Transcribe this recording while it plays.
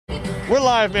We're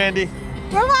live, Mandy.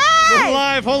 We're live! We're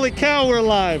live. Holy cow, we're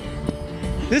live.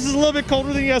 This is a little bit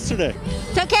colder than yesterday.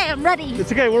 It's okay, I'm ready.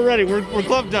 It's okay, we're ready. We're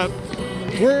gloved up.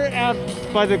 We're out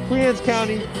by the Queen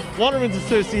County Watermen's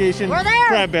Association We're there.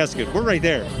 crab basket. We're right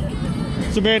there.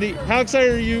 So Mandy, how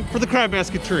excited are you for the crab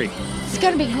basket tree? It's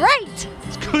gonna be great.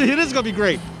 It is gonna be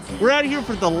great. We're out here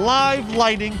for the live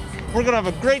lighting. We're gonna have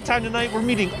a great time tonight. We're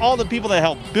meeting all the people that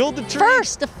helped build the tree.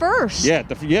 The first. Yeah,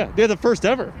 they're the first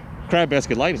ever crab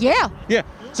basket lighting. Yeah. Yeah.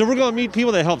 So we're gonna meet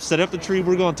people that helped set up the tree.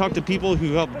 We're gonna talk to people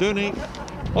who helped donate.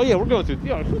 Oh yeah, we're going through.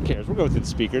 Who cares? We're going through the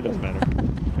speaker. It doesn't matter.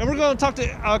 And we're gonna talk to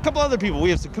a couple other people. We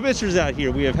have some commissioners out here.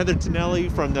 We have Heather Tonelli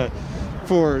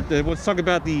let's talk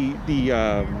about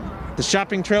the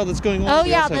shopping trail that's going on. Oh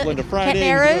We yeah, also have the Linda Friday.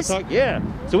 Arrows. Yeah.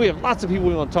 So we have lots of people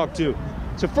we want to talk to.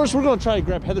 So first, we're going to try to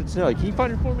grab Heather Tonelli. Can you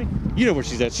find her for me? You know where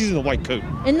she's at. She's in the white coat.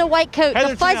 In the white coat, Heather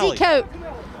the fuzzy Tonelli. coat.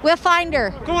 We'll find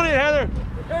her. Come on in, Heather.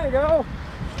 There you go.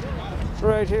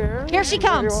 Right here. Here she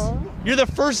comes. You're the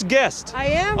first guest I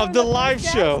am. of the live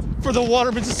show for the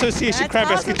Watermen's Association crab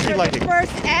basket tree lighting.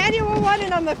 First annual one,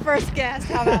 and I'm the first guest.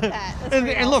 How about that? That's And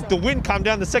pretty look, the awesome. wind calmed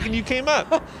down the second you came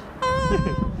up.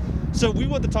 So we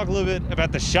want to talk a little bit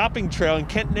about the shopping trail in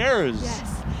Kent Narrows.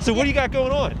 Yes. So what do you got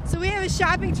going on? So we have a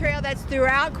shopping trail that's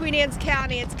throughout Queen Anne's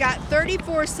County. It's got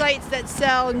 34 sites that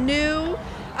sell new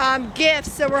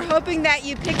gifts. So we're hoping that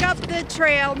you pick up the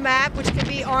trail map, which can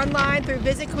be online through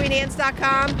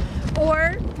visitqueenannes.com,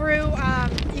 or through,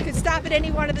 you can stop at any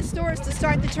one of the stores to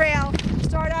start the trail.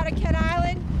 Start out at Kent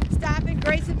Island, stop in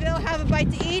Graysonville, have a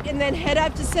bite to eat, and then head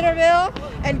up to Centerville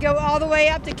and go all the way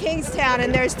up to Kingstown.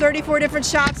 And there's 34 different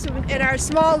shops, and our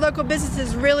small local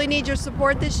businesses really need your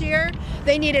support this year.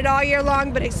 They need it all year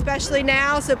long, but especially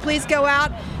now. So please go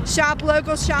out, shop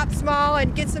local, shop small,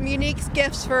 and get some unique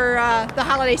gifts for the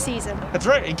holiday season. That's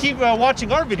right, and keep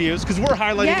watching our videos because we're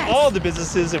highlighting Yes. all the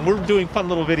businesses and we're doing fun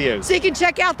little videos. So you can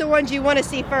check out the ones you want to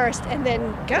see first and then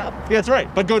go. Yeah, that's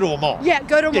right, but go to them all. Yeah,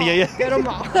 go to mall. Yeah. Go to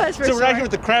mall. That's for So sure. we're out here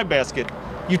with the crab basket.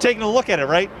 You've taken a look at it,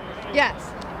 right? Yes.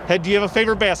 Head, do you have a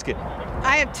favorite basket?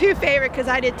 I have two favorite because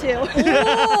I did too.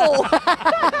 Ooh.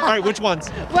 All right, which ones?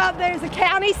 Well, there's a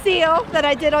county seal that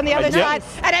I did on the other Yeah. side,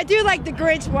 and I do like the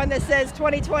Grinch one that says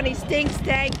 2020 stink,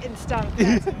 stank, and stunk.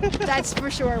 That's for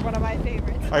sure one of my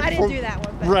favorites. All right, I didn't before- do that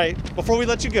one. But, Right, before we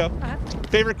let you go, Uh-huh.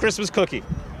 favorite Christmas cookie?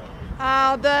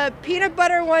 The peanut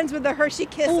butter ones with the Hershey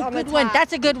Kiss Ooh, on the good top. one.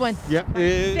 That's a good one. Yeah.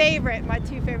 favorite. My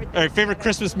two favorite. All right, favorite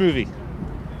Christmas movie?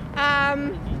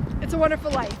 It's a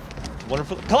Wonderful Life.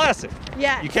 Wonderful. Classic.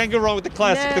 Yeah. You can't go wrong with the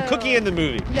classic, the No. cookie and the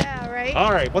movie. Yeah, right?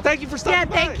 All right, well, thank you for stopping Yeah,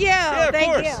 by. thank you. Yeah, of Thank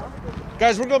course. you.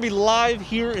 Guys, we're going to be live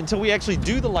here until we actually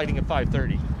do the lighting at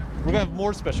 5:30. We're going to have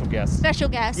more special guests. Special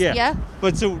guest. Yeah. Yeah.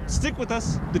 But so stick with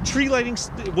us. The tree lighting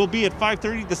will be at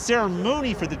 5:30. The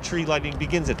ceremony for the tree lighting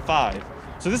begins at 5.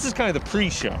 So this is kind of the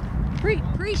pre-show.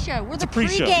 Pre-show. We're It's a the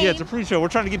pre-show. pre-game. Yeah, it's a pre-show. We're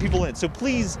trying to get people in. So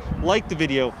please like the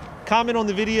video, comment on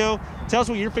the video, tell us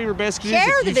what your favorite basket is.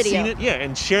 Share if the you've video. Seen it. Yeah,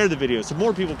 and share the video so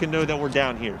more people can know that we're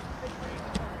down here.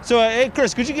 So, hey,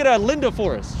 Chris, could you get Linda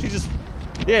for us?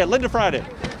 Linda Friday.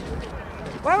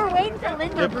 While we're waiting for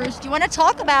Linda, Bruce, do you want to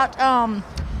talk about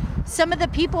some of the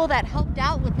people that helped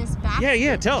out with this basket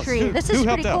Yeah, tell us. tree? Who This is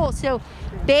helped pretty out? cool. So,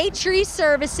 Bay Tree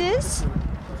Services,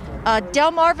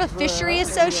 Delmarva Fishery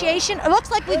Association. It looks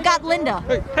like we've got Linda.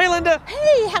 Hey, Linda.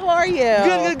 Hey, how are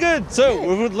you? Good. So,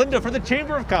 we're with Linda for the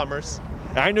Chamber of Commerce.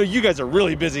 I know you guys are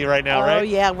really busy right now, Oh right?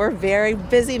 yeah, we're very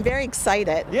busy and very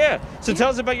excited. Yeah. So tell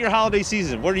us about your holiday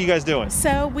season. What are you guys doing?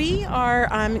 So we are,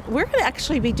 we're going to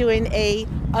actually be doing a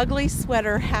ugly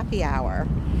sweater happy hour.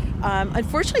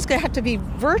 Unfortunately, it's going to have to be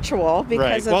virtual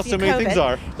because of Well, so many COVID. things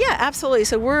are. Yeah, absolutely.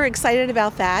 So we're excited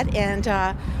about that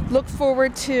and look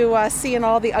forward to seeing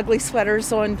all the ugly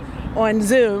sweaters on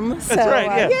Zoom. That's So,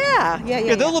 right, yeah.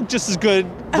 Yeah, They'll look just as good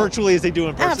virtually as they do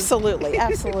in person. Absolutely.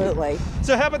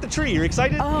 So how about the tree? You're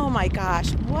excited? Oh my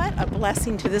gosh, what a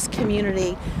blessing to this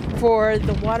community for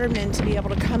the Watermen to be able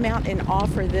to come out and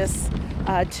offer this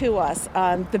to us.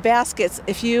 The baskets,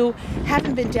 if you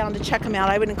haven't been down to check them out,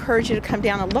 I would encourage you to come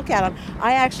down and look at them.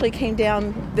 I actually came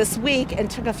down this week and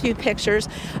took a few pictures.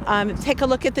 Take a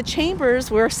look at the chambers.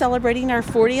 We're celebrating our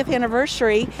 40th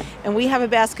anniversary and we have a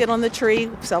basket on the tree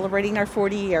celebrating our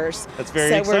 40 years. That's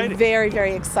very so exciting. We're very,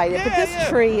 very excited. But this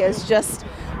tree is just,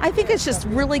 I think it's just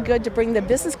really good to bring the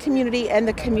business community and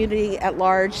the community at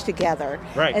large together.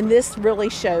 Right. And this really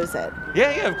shows it.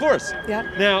 Yeah, of course. Yeah.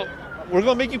 Now, we're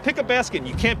going to make you pick a basket and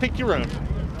you can't pick your own.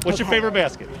 What's your Okay. favorite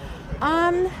basket?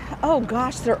 Oh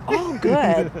gosh, they're all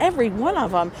good. Every one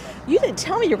of them. You didn't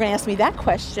tell me you were going to ask me that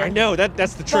question. I know,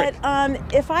 that's the trick. But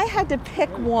if I had to pick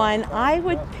one, I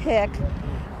would pick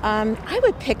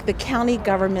the county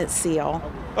government seal.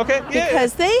 Okay. Yeah.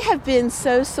 Because they have been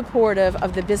so supportive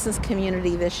of the business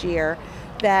community this year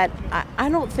that I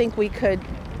don't think we could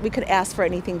ask for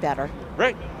anything better.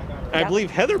 Right. I Yep.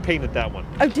 believe Heather painted that one.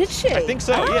 Oh, did she? I think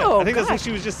so. Oh, Yeah. I think that's what gosh.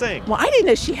 she was just saying. Well, I didn't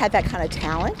know she had that kind of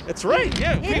talent. That's right.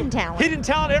 Yeah. Hidden talent. Hidden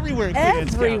talent everywhere in Queen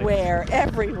Anne's County. Everywhere,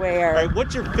 everywhere. All right.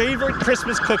 What's your favorite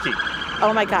Christmas cookie?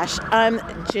 Oh my gosh,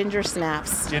 ginger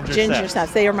snaps. Ginger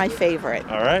snaps. They are my favorite.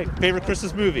 All right. Favorite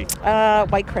Christmas movie?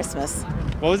 White Christmas.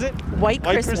 What was it? White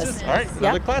Christmas. All right.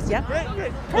 Another Yep, classic. yep. Great.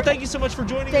 Great. Well, thank you so much for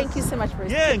joining us. Thank you so much,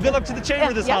 Bruce. Yeah, and good luck to the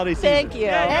chamber this Yep, holiday season. thank you.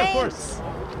 Yeah, of course.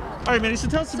 All right, Manny, so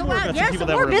tell us some more about some people some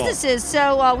that more were involved. businesses.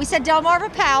 So we said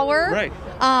Delmarva Power. Right.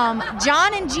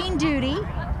 John and Jean Duty.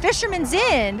 Fisherman's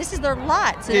Inn. This is their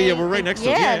lot. So Yeah, we're right next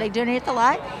to it, yeah. They donate the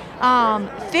lot.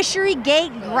 Fishery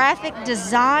Gate Graphic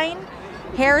Design.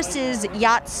 Harris's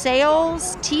Yacht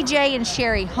Sales. TJ and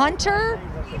Sherry Hunter.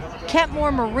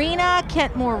 Kentmore Marina.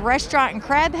 Kentmore Restaurant and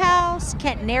Crab House.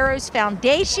 Kent Narrows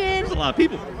Foundation. There's a lot of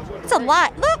people. It's a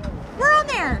lot. Look, we're on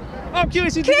there. Oh,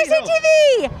 QACTV.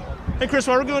 QACTV. Hey, Chris,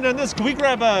 while we're going down this, can we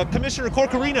grab Commissioner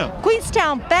Corcorino?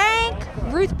 Queenstown Bank,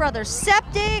 Ruth Brothers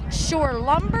Septic, Shore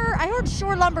Lumber. I heard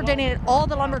Shore Lumber donated all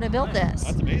the lumber to build this.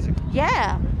 That's amazing.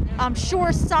 Yeah.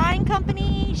 Shore Sign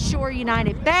Company, Shore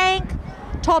United Bank,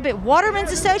 Talbot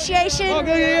Watermen's Association,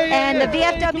 and the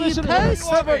VFW Post.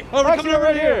 Oh, we're coming over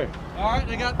right here. All right,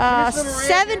 they got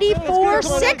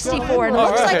 7464. And it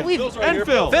looks like we've And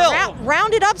Phil.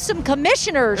 rounded up some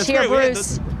commissioners That's here, great.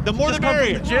 Bruce. The more the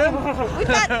merrier. We've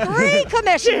got 3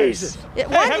 commissioners.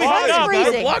 One's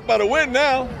freezing. Blocked by the wind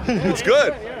now. It's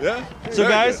good. Yeah. So,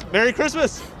 guys, Merry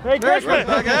Christmas. Merry Christmas.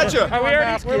 Back at you. Are we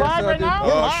already? We're live right now.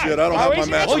 Oh shit! I don't have my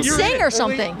mask. You should sing or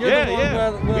something.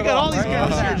 Yeah. We got all these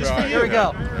cameras here just for you. Here we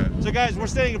go. So, guys, we're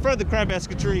standing in front of the crab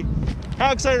basketry.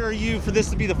 How excited are you for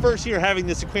this to be the first year having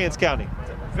this in Queen Anne's County?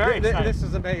 Very excited. This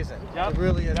is amazing. Yep. It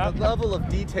really is. Yep. The level of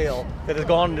detail that has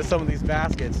gone into some of these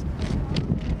baskets.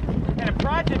 And a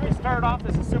project that started off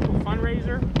as a simple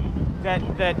fundraiser that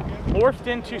morphed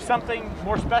into something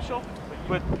more special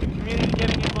with the community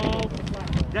getting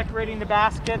involved, decorating the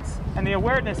baskets, and the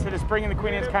awareness that it's bringing the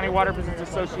Queen Anne's County Water Business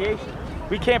Association.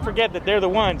 We can't forget that they're the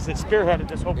ones that spearheaded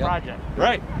this whole project.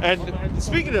 Right. And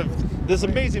speaking of this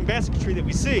amazing basketry that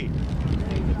we see,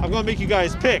 I'm going to make you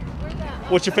guys pick.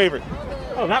 What's your favorite?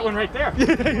 Oh, that one right there.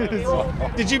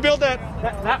 Did you build that?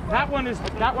 That one came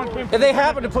from And they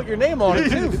happen to put your name on it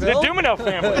too, the Phil. Dumino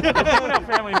family. The Dumino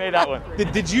family made that one.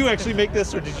 Did you actually make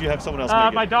this, or did you have someone else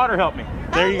make it? My daughter helped me.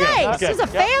 There you go. Nice. Okay. This is a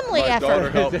family My daughter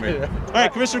effort. helped me. All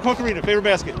right, Commissioner Corcorino, favorite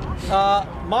basket.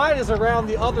 Mine is around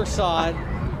the other side.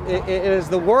 It is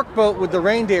the workboat with the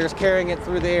reindeers carrying it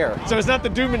through the air. So it's not the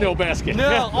Dumino basket.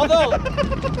 No, although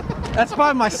that's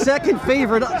probably my third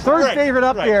favorite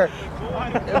up right. there.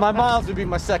 My mom's would be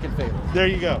my second favorite. There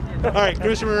you go. All right,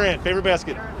 Commissioner Moran, favorite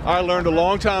basket. I learned a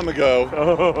long time ago,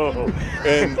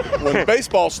 and when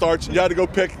baseball starts, you had to go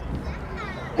pick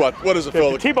what is it,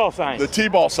 Phil? The T-ball signs. The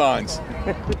T-ball signs.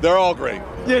 They're all great.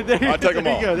 Yeah, I'll take them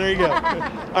there all. you go. There you go.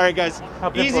 All right, guys.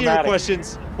 How Easier diplomatic.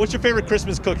 questions. What's your favorite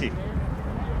Christmas cookie?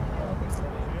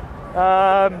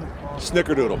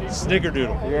 Snickerdoodle.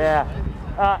 Snickerdoodle. Yeah.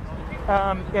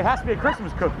 It has to be a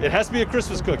Christmas cookie. It has to be a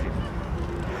Christmas cookie.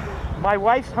 My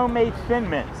wife's homemade Thin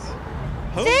Mints.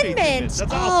 Homemade Thin Mints.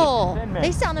 That's awesome. Thin Oh, Mints.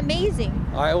 they sound amazing.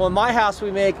 All right, well, in my house,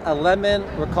 we make a lemon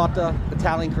ricotta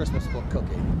Italian Christmas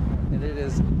cookie, and it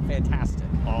is fantastic.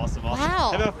 Awesome. Wow.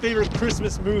 How about favorite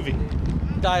Christmas movie?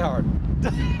 Die Hard.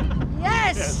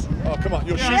 Yes. Oh, come on.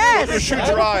 You'll Yes. shoot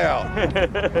your eye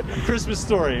out. Christmas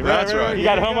Story. That's right. You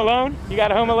got Home Alone? You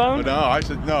got Home Alone? No, I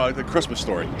said, no, the Christmas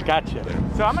Story. Gotcha.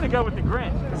 So I'm going to go with The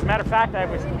Grinch. As a matter of fact,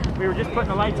 we were just putting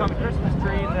the lights on the Christmas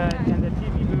tree in the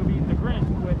TV movie The Grinch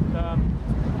with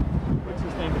what's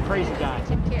his name, the crazy guy,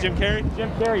 Jim Carrey? Jim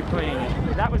Carrey playing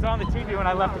it. That was on the TV when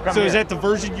I left to come So here. is that the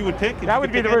version you would pick? If That you would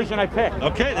could be the pick version I picked.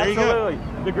 Okay, there you go. Absolutely.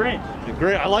 The Grinch. any?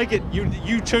 Great. I like it.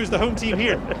 You chose the home team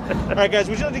here. All right, guys.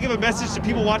 Would you like to give a message to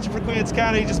people watching for Queen Anne's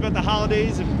County just about the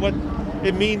holidays and what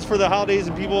it means for the holidays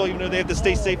and people, even though they have to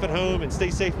stay safe at home and stay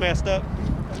safe masked up?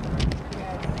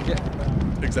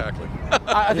 Exactly.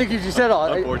 I think you just said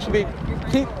all. Unfortunately.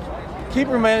 Keep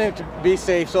reminding to be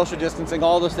safe, social distancing,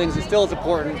 all those things. It still is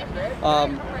important.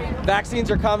 Vaccines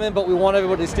are coming, but we want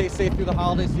everybody to stay safe through the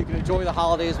holidays so you can enjoy the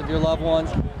holidays with your loved ones.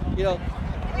 You know,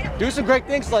 do some great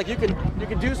things like you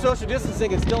can do social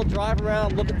distancing and still drive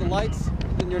around, look at the lights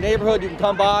in your neighborhood. You can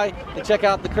come by and check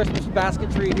out the Christmas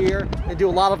basketry here and do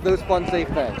a lot of those fun, safe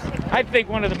things. I think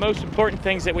one of the most important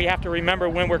things that we have to remember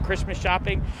when we're Christmas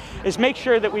shopping is make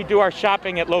sure that we do our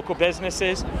shopping at local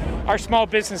businesses. Our small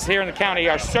businesses here in the county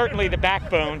are certainly the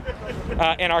backbone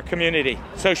in our community.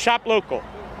 So shop local.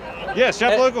 Yeah,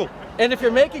 shop local. And if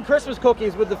you're making Christmas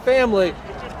cookies with the family,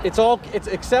 it's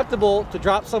acceptable to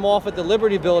drop some off at the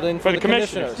Liberty Building for the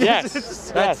commissioners. Yes.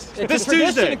 It's This a tradition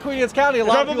Tuesday. in Queen Anne's County. A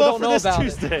lot Drop of them people off don't for know this about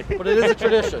Tuesday. it, but it is a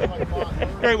tradition. All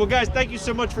right, well, guys, thank you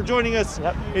so much for joining us.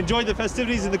 Yep. Enjoy the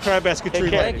festivities in the crab basket tree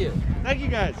care. lighting. Thank you. Thank you,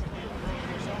 guys.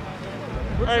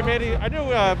 All right, Mandy, I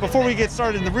know before we get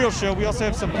started in the real show, we also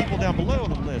have some people down below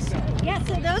on the list. Yeah,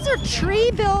 so those are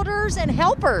tree builders and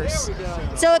helpers.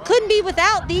 So it couldn't be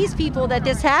without these people that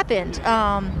this happened.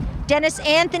 Dennis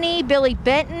Anthony, Billy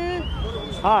Benton,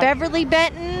 Beverly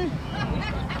Benton.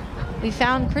 We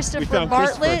found Christopher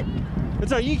Bartlett.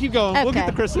 It's all right, you keep going. We'll get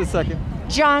Okay. to Chris in a second.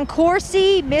 John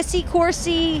Corsi, Missy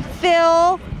Corsi,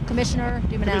 Phil, Commissioner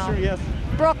Dumanel. Commissioner, yes.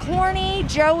 Brooke Horney,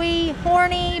 Joey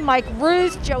Horney, Mike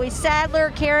Ruth, Joey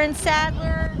Sadler, Karen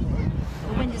Sadler.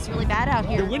 The wind is really bad out The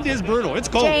here. wind is brutal. It's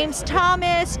cold. James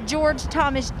Thomas, George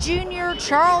Thomas Jr.,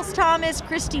 Charles Thomas,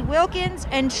 Christy Wilkins,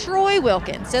 and Troy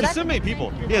Wilkins. So There's that's so many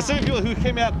people. Yeah, so many people who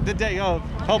came out the day of,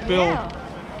 helped build. Yeah.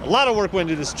 A lot of work went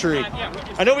into this tree.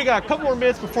 I know we got a couple more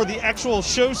minutes before the actual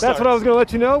show starts. That's what I was going to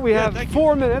let you know. We Yeah, have thank you.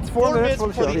 4 minutes. 4 minutes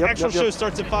before the Yep, actual yep, yep. show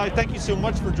starts at 5. Thank you so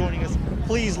much for joining us.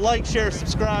 Please like, share,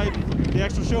 subscribe. The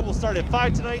actual show will start at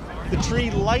 5 tonight. The tree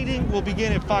lighting will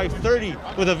begin at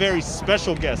 5:30 with a very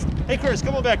special guest. Hey, Chris,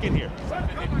 come on back in here.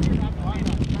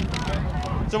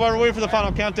 So while we're waiting for the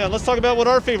final countdown, let's talk about what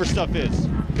our favorite stuff is.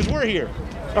 Because we're here.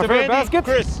 Our So favorite Mandy, baskets?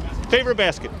 Chris, favorite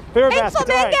basket. Favorite Pink basket.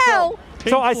 All right, Flamingo!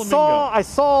 So I Pink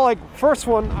saw like first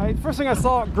thing I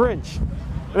saw Grinch.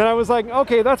 And then I was like,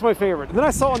 okay, that's my favorite. And then I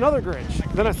saw another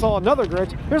Grinch. Then I saw another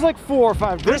Grinch. There's like 4 or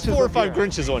 5 Grinches. There's 4 or up 5 here.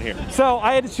 Grinches on here. So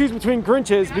I had to choose between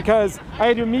Grinches because I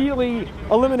had to immediately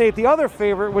eliminate the other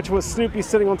favorite, which was Snoopy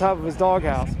sitting on top of his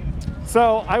doghouse.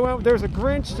 So I went, there's a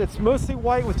Grinch that's mostly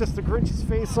white with just the Grinch's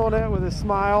face on it with his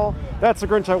smile. That's the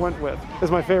Grinch I went with,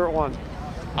 is my favorite one.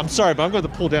 I'm sorry, but I'm going to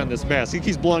pull down this mask. It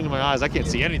keeps blowing in my eyes. I can't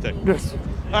see anything. Yes.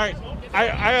 All right,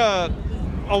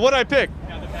 what I pick?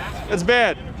 It's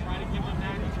bad.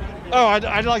 Oh,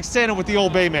 I like Santa with the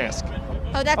Old Bay mask.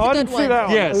 Oh, that's Oh, I a good didn't see one. that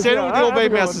one. Yeah, Santa with the Old that's Bay a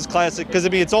good mask one. is classic because I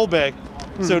mean it's Old Bay,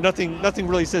 so nothing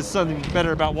really says something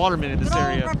better about Watermen in this Good old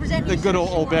area representing than good old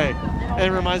Eastern Old Bay. Shore. And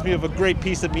it reminds me of a great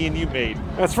piece that me and you made,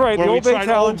 That's right, where the we Old Bay tried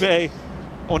Old Challenge. Bay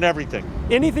on everything.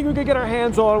 Anything we could get our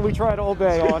hands on, we tried Old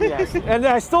Bay on, yes. And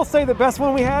I still say the best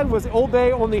one we had was Old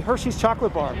Bay on the Hershey's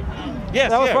chocolate bar.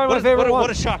 Yes, That was yeah. probably my favorite what one.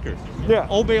 a shocker. Yeah.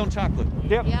 Old Bay on chocolate.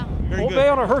 Yep. Yeah. Very Old good. Bay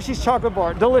on a Hershey's chocolate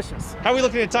bar. Delicious. How are we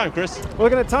looking at time, Chris?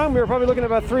 Looking at time, we were probably looking at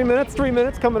about 3 minutes. 3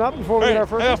 minutes coming up before we All get our right,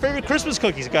 first our one. favorite Christmas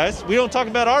cookies, guys. We don't talk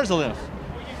about ours enough.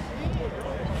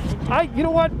 You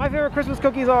know what? My favorite Christmas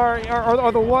cookies are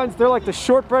the ones, they're like the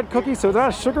shortbread cookies. So they're not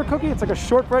a sugar cookie, it's like a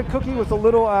shortbread cookie with a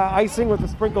little icing with the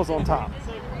sprinkles on top.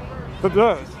 But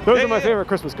those Yeah, are my yeah. favorite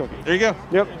Christmas cookies. There you go.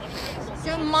 Yep.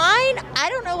 So mine, I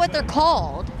don't know what they're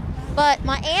called, but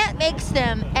my aunt makes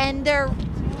them, and they're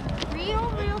real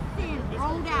thin,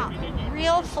 rolled out,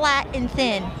 real flat and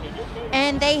thin.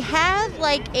 And they have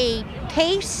like a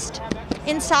paste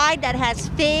inside that has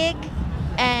fig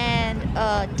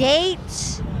and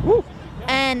dates, Woo.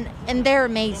 and they're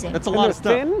amazing. That's a And lot they're of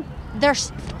stuff. thin? They're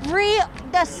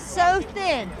they're so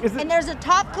thin. Is it- And there's a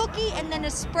top cookie, and then a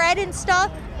spread and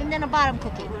stuff, and then a bottom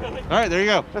cookie. All right, there you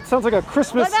go. That sounds like a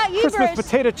Christmas What about you, Christmas Bruce?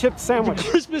 potato chip sandwich.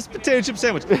 Christmas potato chip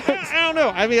sandwich. I don't know.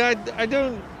 I mean, I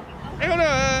don't know.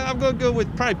 I'm going to go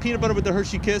with probably peanut butter with the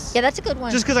Hershey Kiss. Yeah, that's a good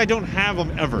one. Just because I don't have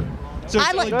them ever. So it's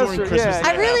I only like- during That's- Christmas. yeah,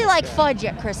 that I really happens. like fudge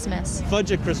at Christmas.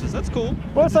 Fudge at Christmas. That's cool.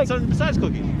 Well, it's like- something besides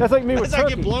cookies. That's like me with That's I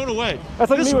turkey. get blown away. That's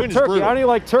like This me wind with is turkey. brutal. I only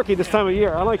like turkey this time of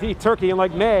year. I like to eat turkey in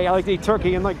like May. I like to eat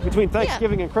turkey in like between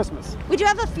Thanksgiving and Christmas. We do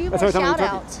have a few That's more every time we shout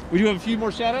turkey. outs. We do have a few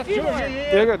more shout outs? Few more.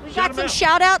 Yeah, good. We Shout got 'em some out.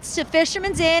 shout outs to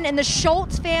Fisherman's Inn and the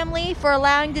Schultz family for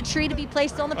allowing the tree to be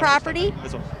placed on the property.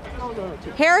 This one.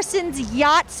 Harrison's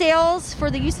Yacht Sales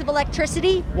for the use of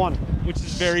electricity. One. Which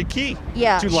is very key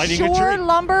Yeah. to lighting a Shore tree.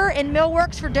 Lumber and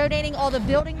Millworks for donating all the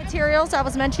building materials I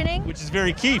was mentioning. Which is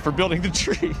very key for building the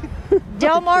tree.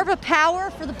 Delmarva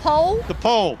Power for the pole. The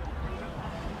pole.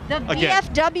 The Again.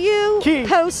 VFW Key.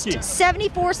 Post Key.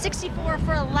 7464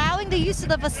 for allowing the use of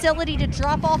the facility to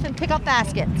drop off and pick up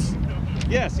baskets.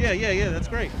 Yes, yeah. That's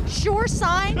great. Shore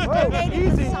Signs Whoa,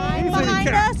 donated the easy, sign easy. behind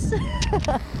us.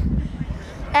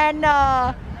 And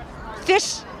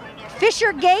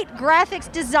Fisher Gate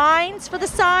Graphics Designs for the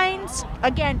signs.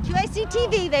 Again,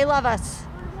 QACTV, they love us.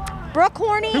 Brooke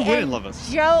Horney Who wouldn't and love us?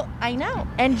 Joe, I know,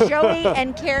 and Joey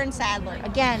and Karen Sadler.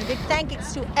 Again, a big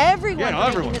thanks to everyone Yeah, for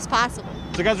everyone. making this possible.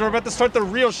 So guys, we're about to start the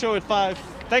real show at 5.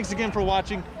 Thanks again for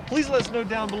watching. Please let us know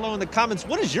down below in the comments,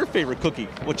 what is your favorite cookie?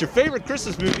 What's your favorite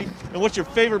Christmas movie? And what's your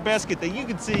favorite basket that you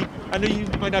can see? I know you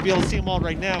might not be able to see them all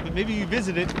right now, but maybe you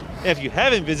visit it. And if you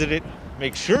haven't visited,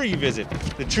 make sure you visit.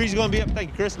 The tree's going to be up. Thank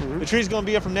you, Chris. The tree's going to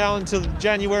be up from now until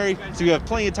January, so you have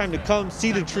plenty of time to come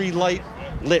see the tree lit.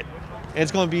 And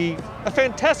it's going to be a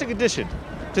fantastic addition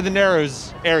to the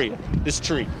Narrows area, this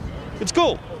tree. It's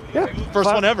cool. Yeah.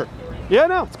 First one ever. Yeah,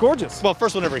 no, it's gorgeous. Well,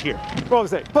 first one ever here. Well,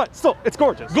 but still, it's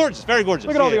gorgeous. Gorgeous, very gorgeous.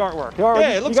 Look at all the artwork.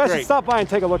 Yeah, it looks You guys great. should stop by and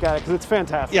take a look at it because it's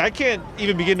fantastic. Yeah, I can't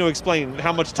even begin to explain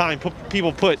how much time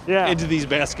people put into these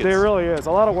baskets. There really is.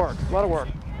 A lot of work. A lot of work.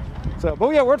 So,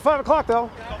 but yeah, we're at 5 o'clock though.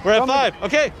 We're at 5.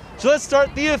 Okay, so let's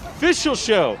start the official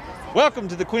show. Welcome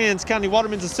to the Queen Anne's County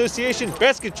Watermen's Association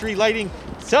Basket Tree Lighting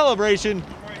Celebration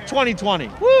 2020.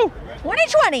 Woo!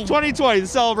 2020. 2020, the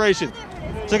celebration.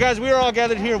 So guys, we are all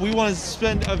gathered here. We want to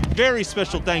send a very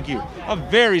special thank you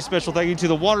to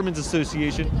the Watermen's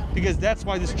Association, because that's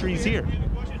why this tree's here.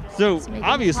 So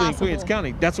obviously in Queen Anne's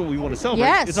County, that's what we want to celebrate.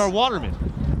 Yes. It's our watermen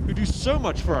who do so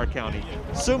much for our county,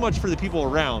 so much for the people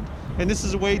around, and this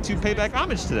is a way to pay back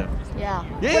homage to them. Yeah.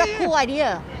 What a cool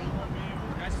idea.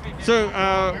 So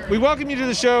we welcome you to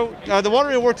the show. The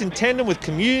Watermen worked in tandem with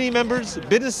community members,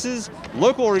 businesses,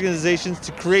 local organizations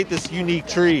to create this unique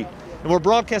tree. And we're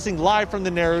broadcasting live from the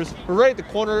Narrows. We're right at the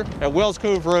corner at Wells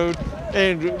Cove Road,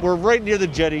 and we're right near the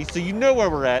jetty, so you know where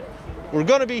we're at. We're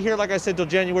going to be here, like I said, till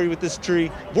January with this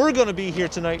tree. We're going to be here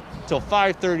tonight till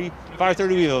 5:30. 5:30,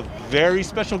 we have a very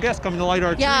special guest coming to light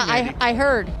our tree. Yeah, I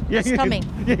heard. He's coming.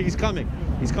 Yeah, he's coming.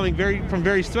 He's coming from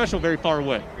very special, very far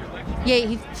away. Yeah,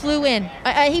 he flew in.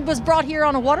 He was brought here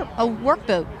on a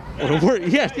workboat.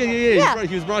 Yeah.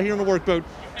 He was brought here on a workboat.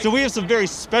 So we have some very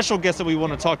special guests that we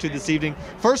want to talk to this evening.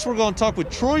 First, we're going to talk with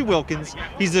Troy Wilkins.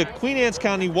 He's the Queen Anne's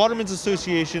County Watermen's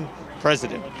Association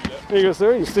president. There you go,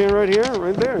 sir. You're standing right here,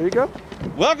 right there. There you go.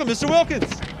 Welcome, Mr.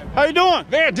 Wilkins. How you doing?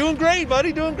 Man, doing great,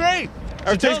 buddy. Doing great.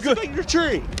 So tell us about your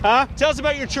tree. Huh? Tell us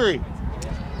about your tree.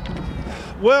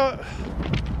 Well,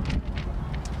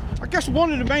 I guess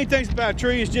one of the main things about a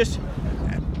tree is just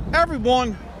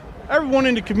everyone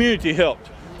in the community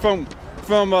helped, from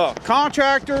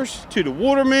contractors to the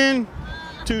watermen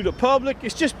to the public.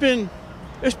 It's been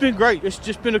great. It's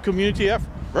just been a community effort.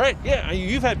 Right, yeah,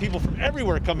 you've had people from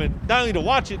everywhere come in, not only to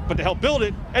watch it, but to help build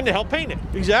it and to help paint it.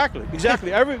 Exactly.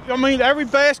 Every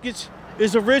basket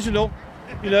is original.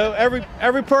 You know,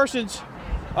 every person's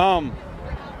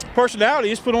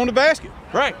personality is put on the basket.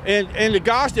 Right. And the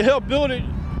guys that help build it,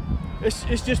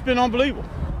 it's just been unbelievable.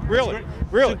 Really.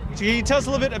 So can you tell us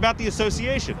a little bit about the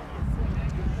association?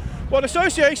 Well, the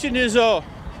association is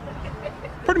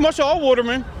pretty much all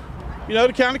watermen. You know,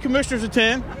 the county commissioners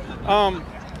attend.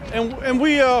 And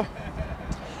we, I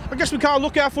guess we kind of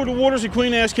look out for the waters in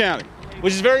Queen Anne's County.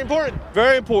 Which is very important.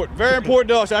 Very important. Very important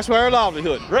to us. That's our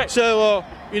livelihood. Right. So,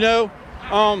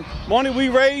 money we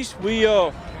raise, we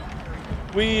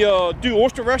do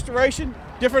oyster restoration,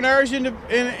 different areas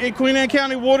in Queen Anne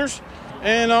County waters,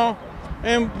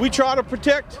 and we try to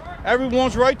protect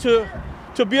everyone's right to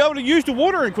be able to use the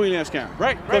water in Queen Anne's County.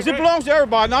 Right. Because it belongs to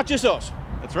everybody, not just us.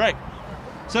 That's right.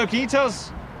 So can you tell us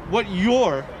what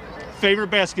your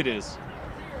favorite basket is?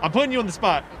 I'm putting you on the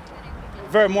spot.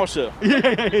 Very much so.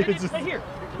 Right here.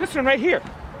 This one right here.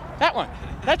 That one.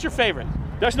 That's your favorite.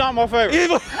 That's not my favorite.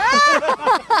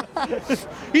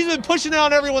 He's been pushing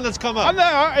out everyone that's come up. I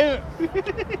know.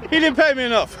 He didn't pay me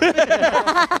enough.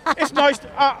 It's nice.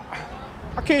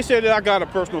 I can't say that I got a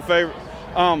personal favorite.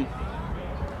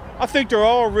 I think they're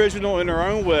all original in their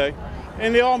own way,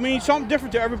 and they all mean something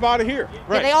different to everybody here.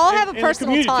 Right. Yeah, they all have a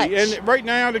personal touch. And right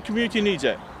now, the community needs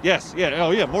that. Yes. Yeah. Oh,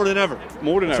 yeah. More than ever.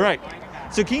 More than ever. That's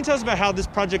right. So can you tell us about how this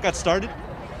project got started?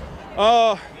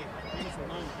 I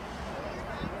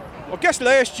guess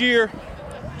last year,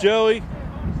 Joey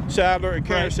Sadler and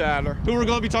Karen Sadler, who we're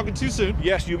going to be talking to soon.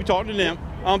 Yes, you'll be talking to them.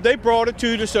 They brought it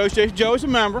to the association. Joe's a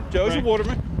member. Joe's a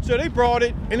waterman. So they brought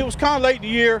it, and it was kind of late in the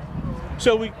year,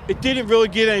 so it didn't really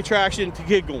get any traction to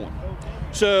get going.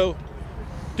 So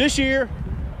this year,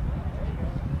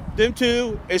 them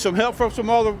two, and some help from some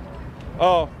other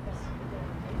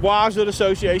wives of the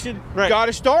association, got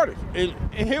it started. And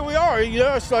here we are. You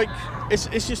know, it's like, it's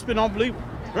just been unbelievable.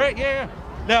 Right, yeah.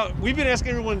 Now, we've been asking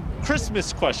everyone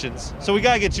Christmas questions, so we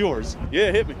got to get yours.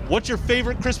 Yeah, hit me. What's your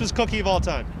favorite Christmas cookie of all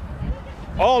time?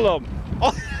 All of them.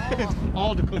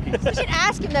 All the cookies. We should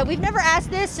ask him, though. We've never asked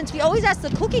this, since we always ask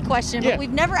the cookie question, but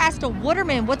we've never asked a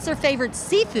waterman what's their favorite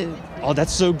seafood. Oh,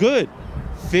 that's so good.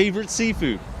 Favorite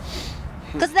seafood.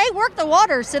 Because they work the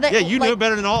water, so that... Yeah, you know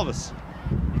better than all of us.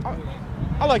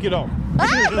 I like it all.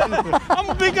 I'm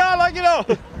a big guy, I like it all.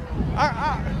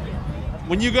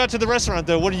 When you go out to the restaurant,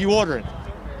 though, what are you ordering?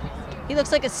 He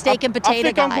looks like a steak and potato guy. I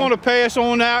think guy. I'm going to pass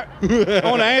on that,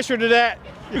 on the answer to that,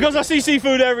 because I see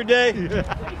seafood every day.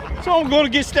 So I'm going to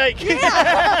get steak. All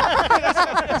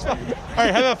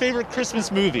right, how about favorite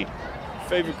Christmas movie?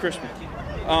 Favorite Christmas?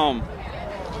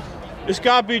 It's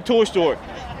got to be Toy Story.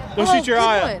 Don't shoot your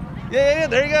eye out. Yeah,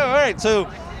 there you go. All right, so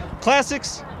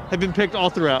classics have been picked all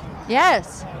throughout.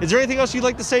 Yes. Is there anything else you'd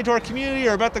like to say to our community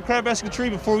or about the crab basketry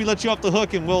before we let you off the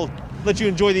hook and we'll let you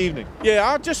enjoy the evening? Yeah,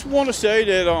 I just want to say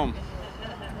that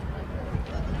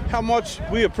how much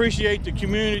we appreciate the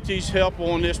community's help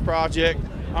on this project.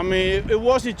 I mean, it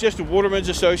wasn't just the Watermen's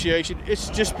Association. It's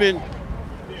just been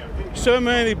so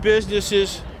many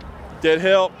businesses that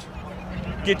helped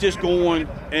get this going,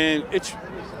 and it's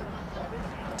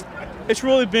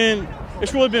really been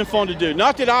fun to do.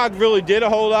 Not that I really did a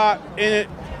whole lot in it,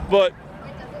 but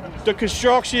the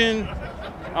construction,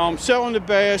 selling the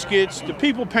baskets, the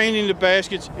people painting the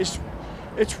baskets, it's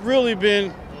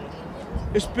been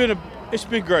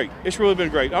great. It's really been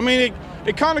great. I mean,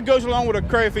 it kind of goes along with a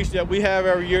crab feast that we have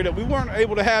every year that we weren't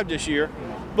able to have this year,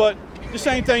 but the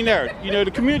same thing there. You know, the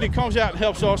community comes out and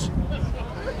helps us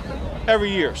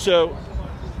every year. So,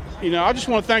 you know, I just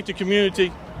want to thank the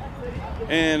community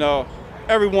and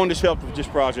everyone that's helped with this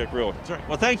project, really. That's right.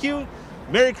 Well, thank you.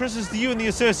 Merry Christmas to you and the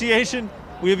association.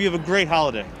 We hope you have a great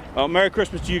holiday. Merry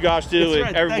Christmas to you guys too,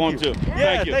 and everyone too.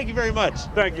 Yeah, thank you very much.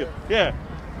 Thank you. Yeah.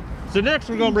 So next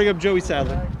we're going to bring up Joey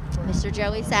Sadler. Mr.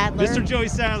 Joey Sadler. Mr. Joey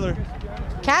Sadler.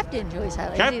 Captain Joey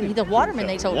Sadler. Captain. He's the waterman,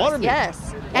 they told Waterman.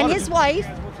 us. Yes. And his wife,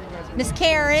 Miss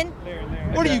Karen.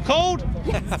 What are you, cold?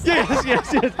 Yes.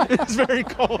 It's very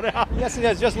cold out. Yes, it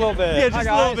is. Just a little bit. Yeah, just Hi, a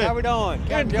guys. little bit. How we doing?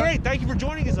 Yeah, great. Thank you for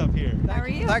joining us up here. How are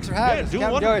you? Thanks for having us. doing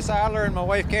Captain wonderful. Joey Sadler and my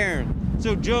wife Karen.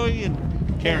 So Joey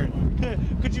and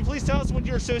Karen, could you please tell us what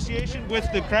your association with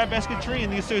the crab basketry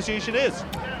and the association is?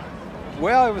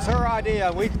 Well, it was her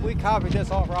idea. We copied this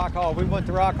off Rock Hall. We went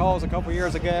to Rock Halls a couple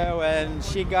years ago, and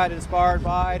she got inspired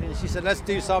by it, and she said, let's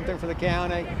do something for the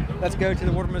county. Let's go to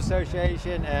the Watermen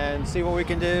Association and see what we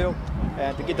can do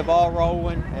and to get the ball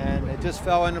rolling. And it just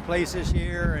fell into place this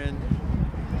year, and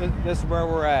this is where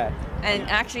we're at. And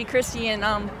actually, Christy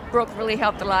and Brooke really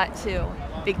helped a lot too,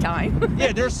 big time.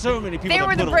 Yeah, there's so many people. They that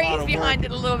were the put a lot brains of behind work.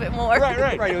 it a little bit more.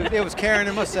 Right. It was Karen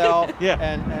and myself, Yeah.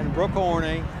 and Brooke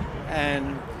Horney,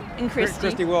 and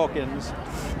Christy Wilkins.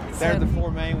 They're the four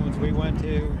main ones we went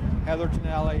to. Heather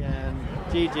Tonelli and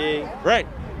Gigi. Right.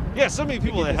 Yeah, so many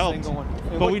people that helped.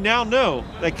 But we now know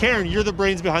that Karen, you're the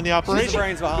brains behind the operation. She's the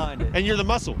brains behind it. And you're the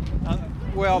muscle.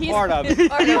 Well, He's part of it.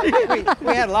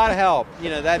 we had a lot of help. You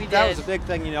know, that was a big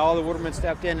thing. You know, all the Watermen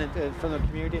stepped in from the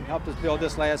community and helped us build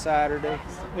this last Saturday.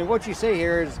 And what you see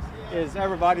here is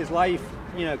everybody's life,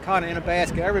 you know, kind of in a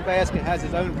basket. Every basket has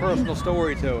its own personal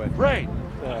story to it. Right.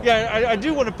 Yeah, I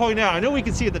do want to point out, I know we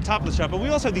can see at the top of the shop, but we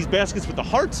also have these baskets with the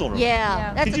hearts on them.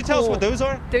 Yeah. Could you tell us what those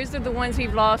are? Those are the ones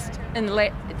we've lost in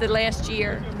the last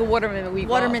year. The Watermen that we've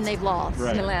Watermen lost. they've lost.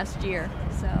 In the last year.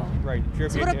 So. Right.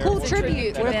 So what a cool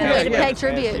tribute. What a cool Yeah. way to pay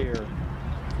tribute.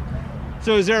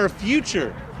 So is there a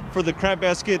future for the crab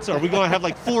baskets? Are we going to have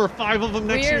like 4 or 5 of them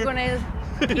next year? We're going to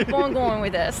keep on going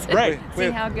with this. Right.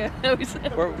 See how it goes.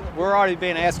 We're already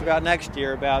being asked about next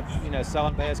year, about, you know,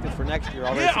 selling baskets for next year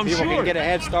already, Yeah, so I'm people sure. can get a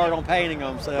head start on painting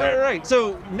them. So. Right.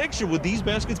 So next year, would these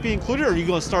baskets be included, or are you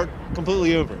going to start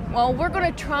completely over? Well, we're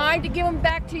going to try to give them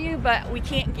back to you, but we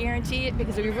can't guarantee it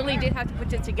because we really did have to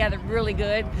put this together really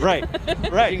good. Right.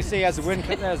 You can see as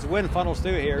the wind funnels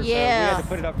through here, so we Yeah. had to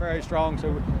put it up very strong.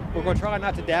 So we're going to try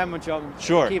not to damage them.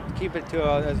 Sure. Keep it to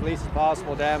as least as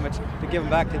possible damage to give them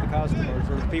back to the customers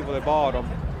or the people that bought them.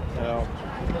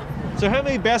 So how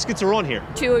many baskets are on here?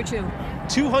 202.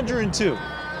 202.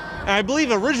 And I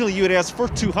believe originally you had asked for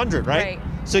 200, right? Right.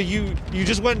 So you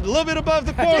just went a little bit above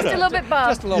the quota. Just a little bit above.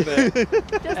 Just a little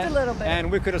bit. Just a little bit.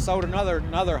 And we could have sold another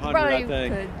 100, Probably I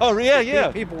think. could. Oh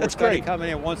yeah. People were That's starting great. coming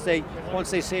in once they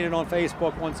seen it on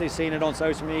Facebook, once they seen it on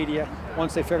social media,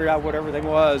 once they figured out what everything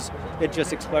was, it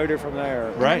just exploded from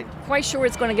there. Right. I'm quite sure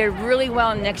it's going to go really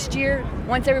well next year.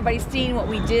 Once everybody's seen what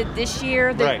we did this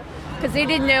year. Right. Because they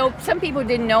didn't know, some people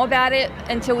didn't know about it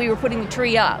until we were putting the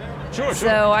tree up. Sure.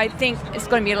 So I think it's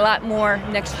going to be a lot more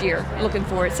next year, looking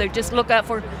for it. So just look out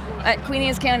for Queen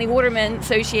Anne's County Watermen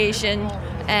Association,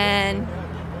 and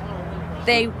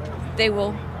they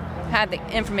will have the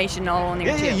information all on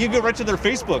there too. Yeah, you go right to their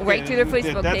Facebook. Right to their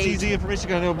Facebook That's page. easy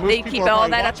information. I know most They people keep are all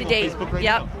probably that up to watching on date. Facebook right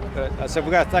Yep. now. So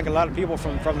we got to thank a lot of people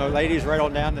from the ladies right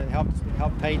on down that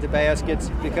helped paint the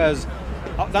baskets, because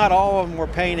not all of them were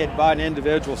painted by an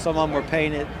individual. Some of them were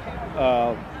painted.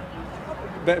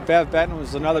 Bev Benton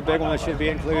was another big one that should be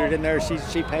included in there.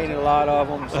 She painted a lot of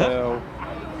them. So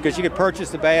because you could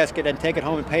purchase the basket and take it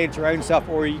home and paint it your own stuff,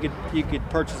 or you could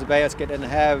purchase a basket and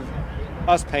have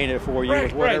us paint it for you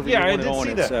with whatever you wanted on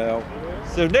it.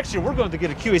 So next year we're going to get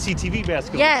a QACTV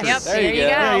basket. Yes. Yep, There you go.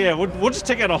 Yeah. We'll just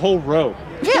take out a whole row.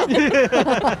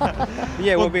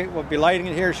 Yeah, we'll be lighting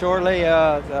it here shortly.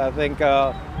 I think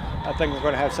we're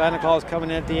going to have Santa Claus coming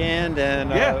in at the end, and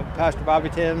Pastor Bobby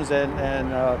Timms and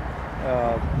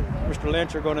Mr.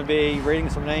 Lynch are going to be reading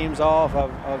some names off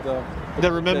of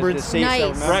The remembrance. the deceased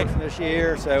Nice. that remember from this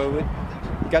year. So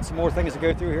we've got some more things to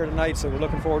go through here tonight. So we're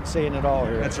looking forward to seeing it all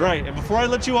here. That's right. And before I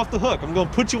let you off the hook, I'm going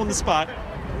to put you on the spot.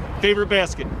 Favorite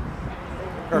basket?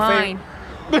 Mine.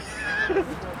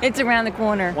 It's around the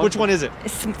corner. Which one is it?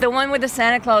 It's the one with the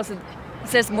Santa Claus. It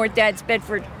says More Dad's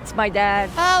Bedford. It's my dad.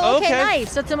 Oh, okay, Okay.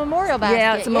 nice. So it's a memorial basket.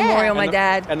 Yeah, it's a memorial, my And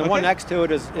dad. And the one next to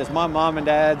it is my mom and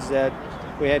dad's that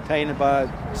we had painted by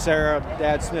Sarah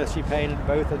Dad Smith. She painted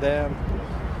both of them.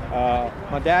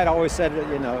 My dad always said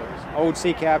that, old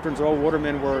sea captains or old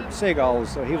watermen were seagulls,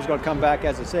 so he was going to come back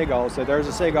as a seagull. So there's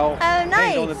a seagull painted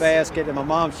on the nice. basket, and my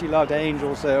mom, she loved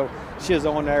angels, so she was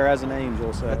on there as an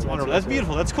angel. So That's wonderful. That's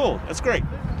beautiful. That's cool. That's great.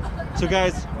 So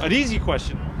guys, an easy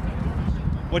question.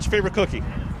 What's your favorite cookie?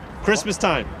 Christmas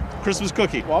time. Christmas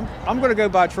cookie. Well, I'm going to go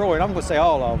by Troy, and I'm going to say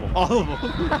all of them. All of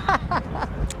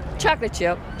them. Chocolate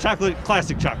chip.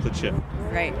 Classic chocolate chip.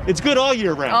 Right. It's good all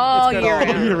year round. All It's good year all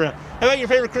round. year round. How about your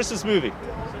favorite Christmas movie?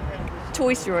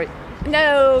 Toy Story.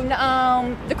 No,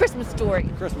 the Christmas Story.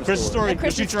 Christmas Story. The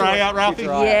Christmas Shoot your eye Story. out, Ralphie. Keep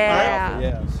your eye out, Yeah. Ralphie,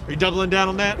 yes. Are you doubling down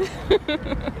on that?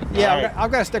 Yeah, All right.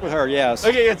 I've got to stick with her, yes.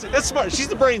 Okay, that's smart. She's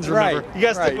the brains, remember? Right, You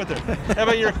gotta stick right. with her. How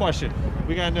about your question?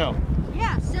 We gotta know.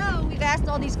 Yeah, so we've asked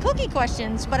all these cookie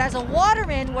questions, but as a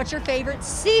waterman, what's your favorite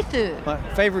seafood? My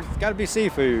favorite's got to be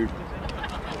seafood.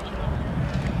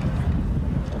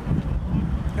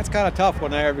 That's kind of tough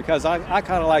one there because I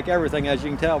kind of like everything, as you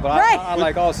can tell, but Right. I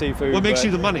like all seafood. What makes but-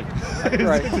 you the money?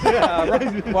 Right.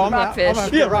 Well, Rockfish.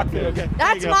 I'm rockfish. Okay.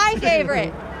 That's my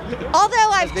favorite. Although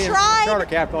I've Being tried charter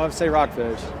captain, I have to say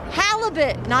rockfish.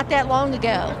 halibut not that long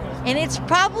ago, and it's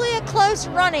probably a close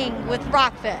running with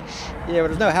rockfish. Yeah, but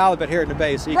there's no halibut here in the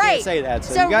bay, so you Right. can't say that.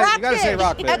 So, So you got to say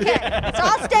rockfish. Okay, so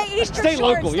I'll stay Eastern Stay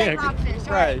Shore local, and stay yeah. rockfish.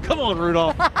 All Right. Come on,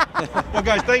 Rudolph. Well,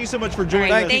 guys, thank you so much for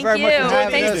joining Right, us. Thank you very much for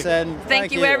having Thank us, and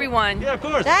Thank you, everyone. Yeah, of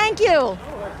course. Thank you.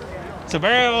 So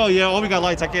we got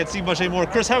lights. I can't see much anymore.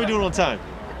 Chris, how are we doing on time?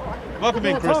 Welcome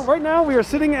in, Chris. Right now we are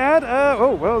sitting at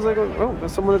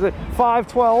there's someone at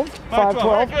 5:12. 5:12.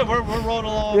 All right, good. We're rolling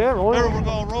along. Yeah, rolling We're along.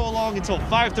 going to roll along until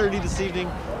 5:30 this evening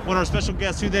when our special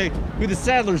guest, who the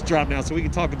Sadlers drop now, so we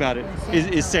can talk about it,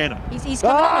 is Santa. He's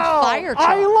coming on the fire truck.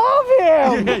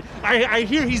 I love him. I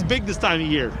hear he's big this time of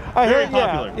year. I Very heard,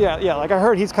 popular. yeah. Like I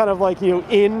heard he's kind of like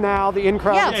in now, the in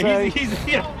crowd. Yeah. would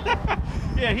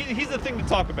Yeah, say. he's the thing to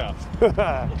talk about.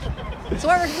 So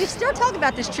we still talk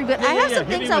about this tree, but Yeah, I have yeah, some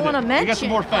hit me things I with want to it. We mention. got some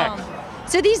more facts.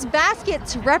 So these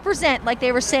baskets represent, like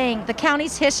they were saying, the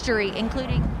county's history,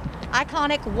 including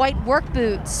iconic white work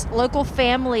boots, local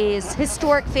families,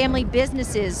 historic family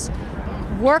businesses,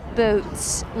 work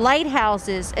boats,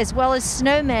 lighthouses, as well as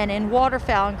snowmen and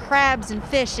waterfowl and crabs and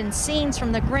fish and scenes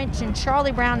from The Grinch and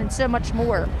Charlie Brown and so much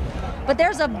more. But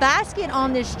there's a basket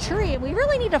on this tree, and we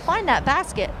really need to find that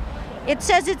basket. It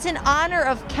says it's in honor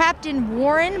of Captain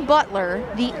Warren Butler,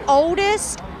 the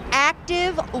oldest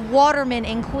active waterman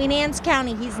in Queen Anne's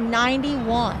County. He's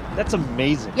 91. That's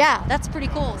amazing. Yeah, that's pretty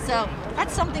cool. So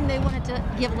that's something they wanted to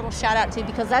give a little shout out to,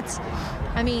 because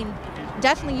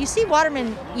definitely you see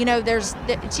watermen,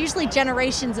 it's usually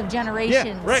generations of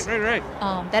generations. Yeah, right.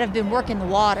 That have been working the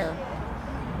water.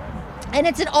 And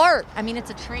it's an art. It's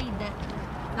a trade that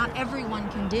not everyone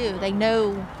can do. They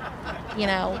know, I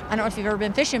don't know if you've ever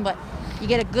been fishing, but you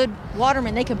get a good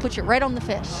waterman, they can put you right on the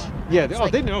fish. Yeah,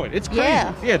 they know it. It's crazy.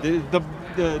 Yeah.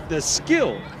 The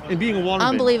skill in being a waterman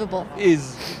Unbelievable. is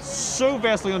so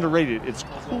vastly underrated. It's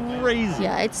crazy.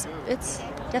 Yeah, it's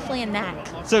definitely a knack.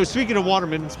 So speaking of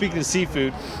watermen, speaking of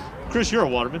seafood, Chris, you're a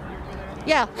waterman.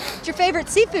 Yeah. What's your favorite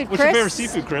seafood, What's Chris? your favorite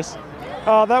seafood, Chris?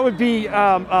 That would be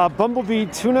bumblebee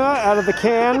tuna out of the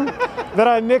can that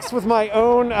I mixed with my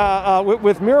own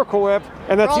with Miracle Whip,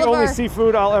 and that's For the all of only our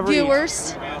seafood I'll ever eat.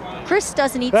 Viewers, Chris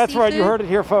doesn't eat That's seafood. right, you heard it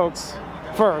here, folks.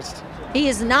 First. He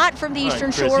is not from the Eastern All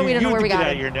right, Chris, Shore. We don't you know where have we to got get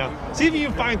out it. of here now. See if you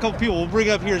can find a couple people. We'll bring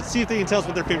up here, see if they can tell us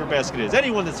what their favorite basket is.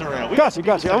 Anyone that's around. We got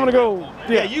Gotcha. I'm gonna go.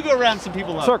 Yeah, you go around some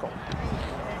people up. Circle.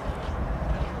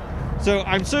 So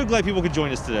I'm so glad people could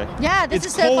join us today. Yeah, this It's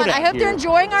is so cold fun. I out hope they're here.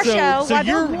 enjoying our show. So While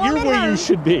you're they're warm at where you home.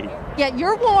 should be. Yeah,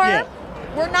 you're warm. Yeah.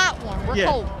 We're not warm. We're Yeah.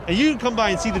 cold. And you can come by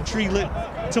and see the tree lit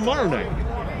tomorrow night.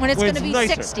 When it's going to be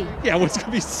nicer. 60. Yeah, when it's going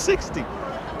to be 60.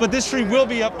 But this tree will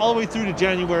be up all the way through to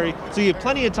January, so you have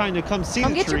plenty of time to come see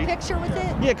Come the get tree. your picture with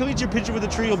it. Yeah, come get your picture with the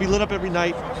tree. It'll be lit up every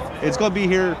night. It's going to be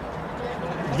here.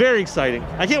 Very exciting.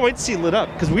 I can't wait to see it lit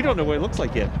up because we don't know what it looks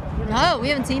like yet. No, we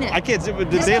haven't seen it. I can't see, but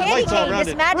This they have candy lights all cane, around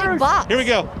this it. magic box. Here we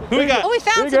go. Who we got? Oh, we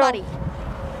found somebody.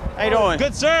 How you doing?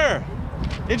 Good, sir.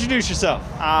 Introduce yourself.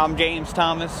 I'm James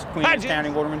Thomas, Queens County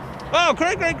Waterman. Oh,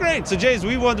 great. So, James,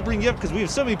 we wanted to bring you up because we have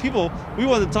so many people. We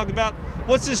wanted to talk about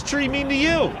what's this tree mean to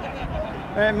you?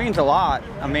 It means a lot.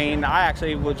 I mean, I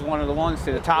actually was one of the ones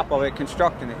to the top of it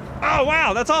constructing it. Oh,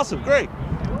 wow, that's awesome. Great.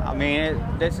 I mean,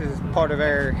 this is part of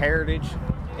our heritage.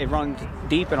 It runs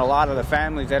deep in a lot of the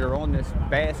families that are on this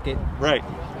basket. Right.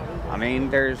 I mean,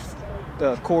 there's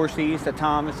the Corseys, the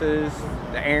Thomases,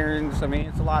 the Aarons. I mean,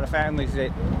 it's a lot of families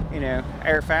that, you know,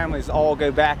 our families all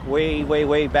go back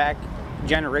way back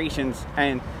generations,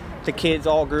 and the kids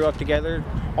all grew up together.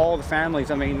 All the families,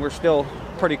 I mean, we're still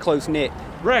pretty close knit.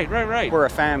 Right. We're a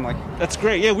family. That's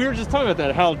great. Yeah, we were just talking about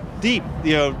that, how deep,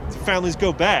 you know, families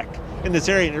go back in this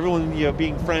area and everyone, you know,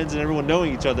 being friends and everyone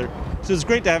knowing each other. So it's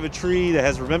great to have a tree that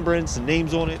has remembrance and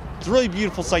names on it. It's a really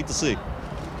beautiful sight to see.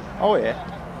 Oh,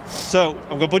 yeah. So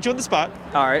I'm going to put you on the spot.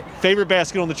 All right. Favorite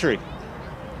basket on the tree?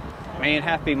 Man, it'd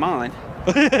have to be mine.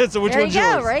 So which one's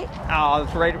yours? Right? Oh,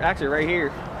 it's actually right here.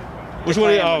 Which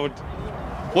one? Oh,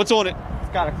 what's on it?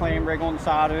 It's got a clam rig on the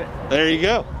side of it. There you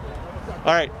go.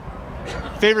 All right.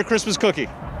 Favorite Christmas cookie?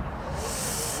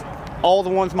 All the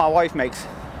ones my wife makes.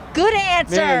 Good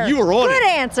answer. Man, you were on it. Good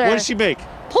answer. What does she make?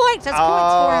 Points. That's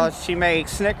points for him. She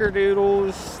makes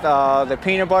snickerdoodles, the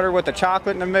peanut butter with the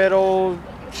chocolate in the middle,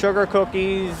 sugar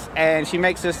cookies, and she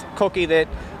makes this cookie that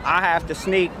I have to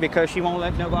sneak because she won't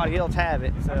let nobody else have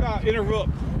it. So. I gotta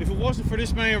interrupt. If it wasn't for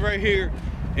this man right here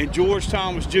and George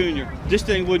Thomas Jr., this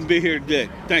thing wouldn't be here today.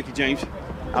 Thank you, James.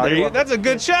 That's a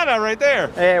good shout out right there.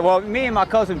 Yeah, well, me and my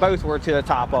cousin both were to the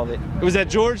top of it. Was that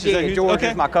George? Yeah, George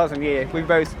is my cousin, yeah. We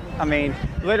both, I mean,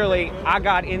 literally, I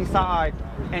got inside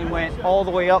and went all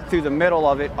the way up through the middle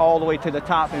of it, all the way to the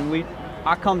top, and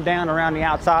I come down around the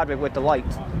outside of it with the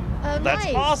lights. Oh, That's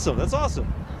nice. awesome. That's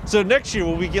awesome. So next year,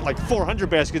 when we get like 400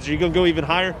 baskets, are you going to go even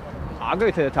higher? I'll go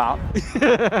to the top.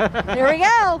 There we go.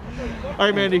 All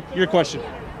right, Mandy, your question.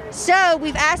 So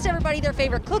we've asked everybody their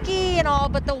favorite cookie and all,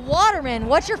 but the Watermen,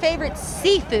 what's your favorite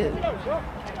seafood?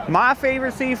 My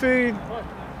favorite seafood?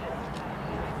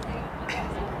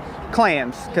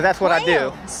 Clams, because that's what I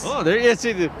do. Oh, there you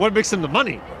see what makes them the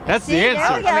money. That's the answer.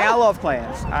 I mean, I love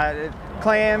clams.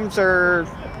 Clams are,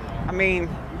 I mean,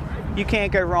 you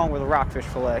can't go wrong with a rockfish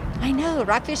fillet. I know,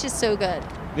 rockfish is so good.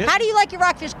 Yeah. How do you like your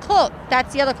rockfish cooked?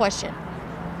 That's the other question.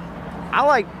 I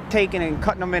like taking and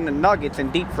cutting them into nuggets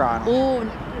and deep frying them.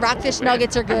 Ooh, rockfish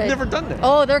nuggets are good. I've never done that.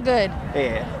 Oh, they're good.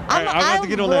 Yeah.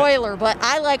 I'm a broiler, but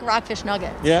I like rockfish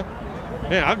nuggets. Yeah?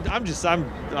 Yeah,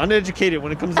 I'm uneducated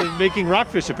when it comes to making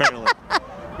rockfish, apparently.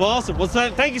 Well, awesome. Well,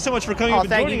 thank you so much for coming. Oh,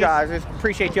 thank you guys.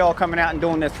 Appreciate y'all coming out and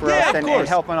doing this for us and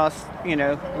helping us, you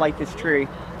know, light this tree.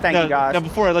 Thank you guys. Now,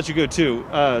 before I let you go, too,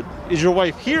 is your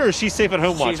wife here or is she safe at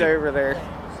home watching? She's over there.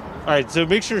 All right, so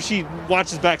make sure she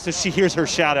watches back so she hears her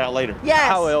shout out later.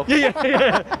 Yes. I will.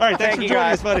 Yeah. All right, thanks for joining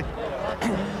us, buddy.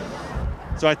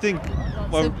 So I think.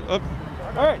 Well, all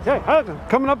right,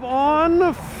 coming up on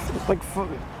like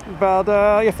about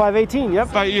 5:18.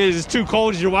 Yep. Is it too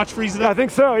cold? Is your watch freezing up? I think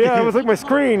so. Yeah, it was like my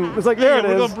screen. It was like there it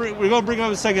is. We're gonna bring up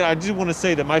in a second. I do want to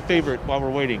say that my favorite while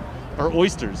we're waiting are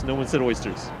oysters. No one said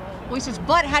oysters. Oysters,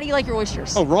 but how do you like your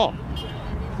oysters? Oh, raw.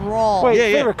 Raw. Wait,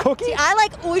 favorite cookie? See, I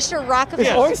like oyster Rockefeller.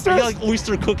 Yeah, oysters? I like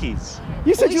oyster cookies.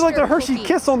 You said you like the Oyster Hershey cookies.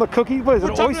 Kiss on the cookie. What is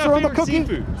We're it? talking Oyster about on the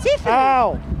favorite cookie? Seafood.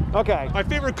 Ow. Okay. My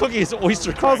favorite cookie is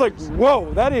oyster crackers. I was like,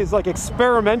 whoa, that is like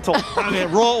experimental. I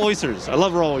mean, raw oysters. I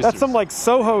love raw oysters. That's some like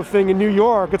Soho thing in New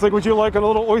York. It's like, would you like a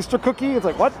little oyster cookie? It's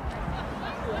like, what?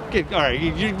 All right,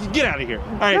 you get out of here.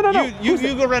 All right, No. you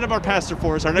go round up our pastor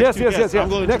for us. Our next two guests. I'm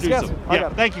going to Next introduce guest. them. Yeah,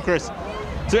 thank you, Chris.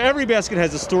 So every basket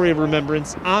has a story of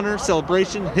remembrance, honor,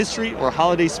 celebration, history, or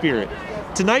holiday spirit.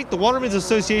 Tonight, the Watermen's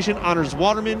Association honors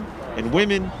watermen and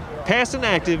women, past and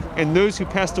active, and those who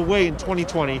passed away in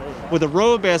 2020 with a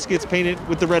row of baskets painted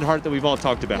with the red heart that we've all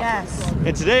talked about. Yes.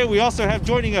 And today we also have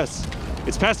joining us,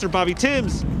 it's Pastor Bobby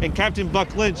Timms and Captain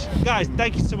Buck Lynch. Guys,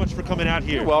 thank you so much for coming out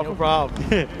here. You're welcome. No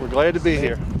problem. We're glad to be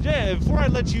here. Yeah, before I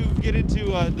let you get into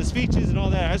the speeches and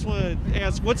all that, I just want to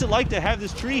ask, what's it like to have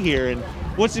this tree here, and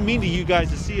what's it mean to you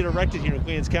guys to see it erected here in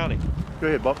Queens County? Go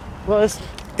ahead, Buck. Well,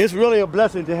 it's really a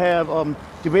blessing to have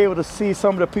to be able to see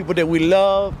some of the people that we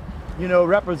love, you know,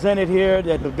 represented here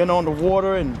that have been on the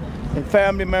water and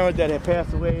family members that have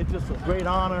passed away. It's just a great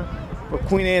honor for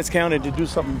Queen Anne's County to do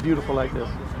something beautiful like this.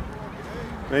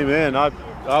 Amen.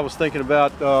 I was thinking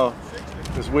about,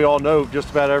 as we all know, just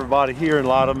about everybody here, and a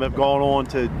lot of them have gone on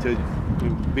to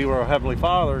be with our Heavenly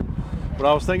Father. But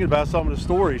I was thinking about some of the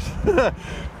stories.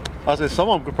 I said some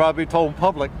of them could probably be told in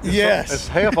public. Yes.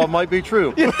 Half of them might be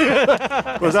true.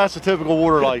 Because that's the typical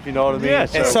water life, you know what I mean?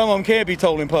 Yes. And some of them can't be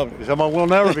told in public. Some of them will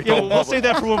never be told in public. We'll save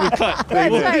that for when we cut.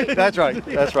 That's right.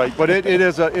 That's right. But it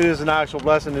is an actual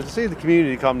blessing. And to see the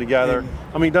community come together,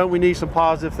 I mean, don't we need some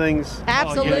positive things?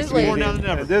 Absolutely. More now than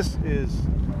ever. And this is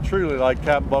truly, like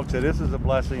Captain Buck said, this is a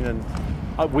blessing. And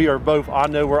we are both, I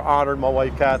know we're honored, my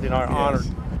wife Kathy and I are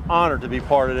honored to be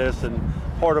part of this and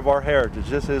part of our heritage.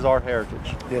 This is our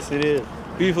heritage. Yes, it is.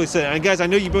 Beautifully said. And guys, I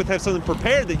know you both have something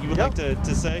prepared that you would like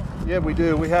to say. Yeah, we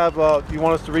do. We have, you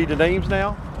want us to read the names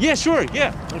now? Yeah, sure,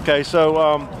 yeah. Okay,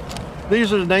 so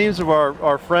these are the names of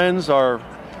our friends, our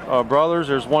brothers.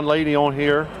 There's one lady on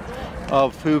here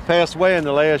who passed away in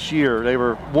the last year. They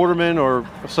were watermen or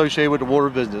associated with the water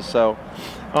business. So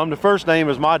the first name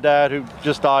is my dad, who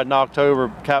just died in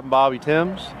October, Captain Bobby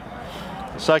Timms.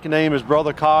 The second name is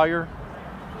Brother Collier,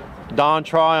 Don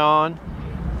Tryon,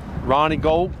 Ronnie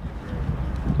Gold,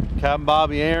 Captain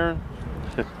Bobby Aaron,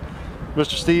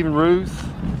 Mr. Stephen Ruth,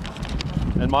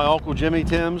 and my Uncle Jimmy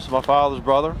Timms, my father's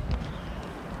brother,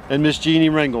 and Miss Jeannie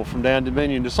Ringel from Dan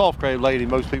Dominion, the soft crave lady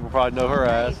most people probably know her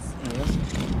as. Yes.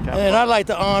 And I'd like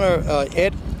to honor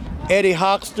Eddie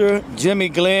Hoxter, Jimmy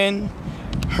Glenn,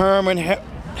 Herman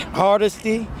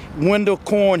Hardesty, Wendell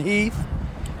Corn Heath,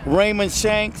 Raymond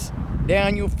Shanks,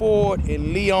 Daniel Ford,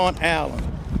 and Leon Allen.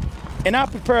 And I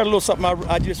prepared a little something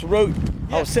I just wrote.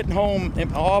 I was sitting home in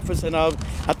my office and I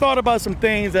thought about some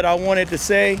things that I wanted to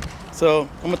say. So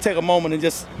I'm gonna take a moment and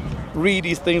just read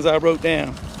these things I wrote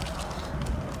down.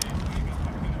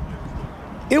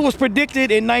 It was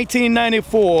predicted in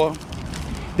 1994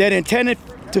 that in 10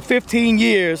 to 15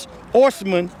 years,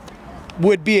 oarsmen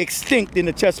would be extinct in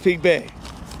the Chesapeake Bay.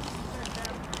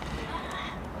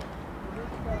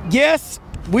 Yes,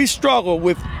 we struggle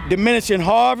with diminishing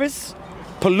harvests,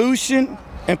 pollution,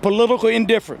 and political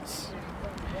indifference.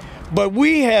 But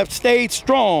we have stayed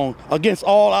strong against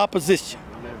all opposition.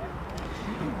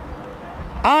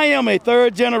 I am a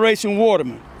third-generation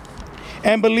waterman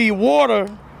and believe water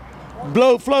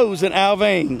flows in our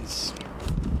veins.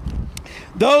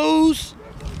 Those,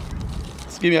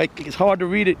 excuse me, it's hard to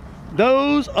read it.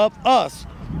 Those of us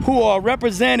who are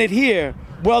represented here,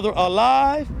 whether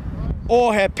alive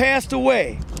or have passed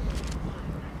away,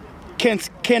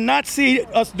 cannot see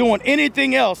us doing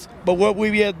anything else but what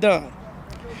we have done.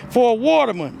 For a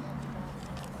waterman,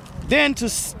 then to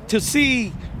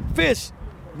see fish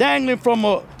dangling from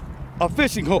a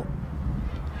fishing hook,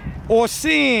 or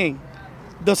seeing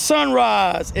the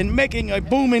sunrise and making a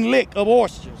booming lick of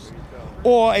oysters,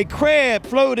 or a crab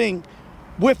floating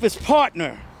with its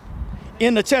partner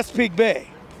in the Chesapeake Bay,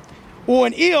 or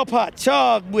an eel pot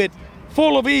charged with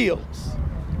full of eels.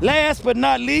 Last but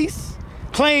not least,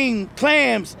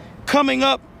 clams coming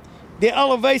up the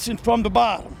elevation from the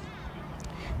bottom.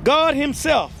 God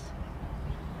himself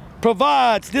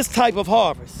provides this type of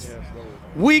harvest. Yes,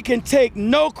 we can take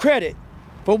no credit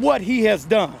for what he has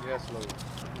done. Yes, Lord.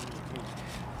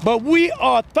 But we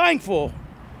are thankful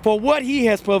for what he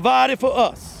has provided for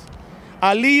us.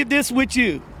 I leave this with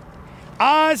you.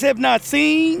 Eyes have not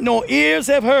seen, nor ears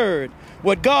have heard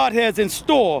what God has in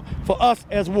store for us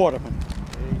as watermen.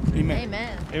 Amen.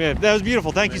 Amen. Amen. That was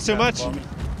beautiful. Thank you so much.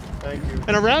 Thank you.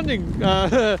 And a rounding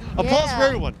applause for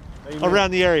everyone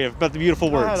around the area about the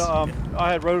beautiful words.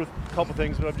 I had wrote a couple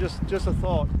things, but just a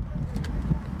thought.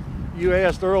 You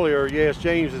asked earlier, you asked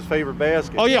James his favorite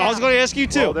basket. Oh yeah, I was going to ask you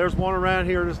too. Well, there's one around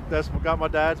here that's got my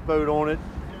dad's boat on it.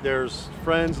 There's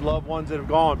friends, loved ones that have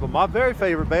gone. But my very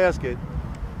favorite basket,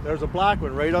 there's a black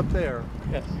one right up there.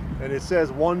 Yes. And it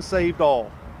says, "One saved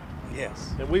all."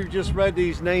 Yes. And we've just read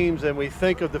these names and we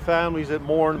think of the families that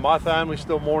mourn. My family's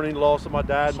still mourning the loss of my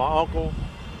dad, my uncle,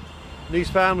 and these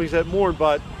families that mourn,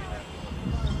 but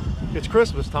it's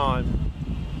Christmas time.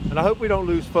 And I hope we don't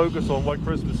lose focus on what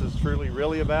Christmas is truly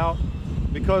really about.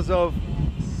 Because of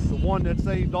the one that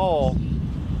saved all,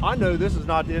 I know this is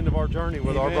not the end of our journey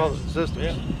with our brothers and sisters.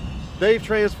 Yeah. They've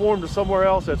transformed to somewhere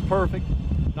else that's perfect,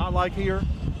 not like here.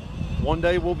 One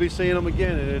day we'll be seeing them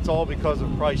again, and it's all because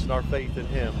of Christ and our faith in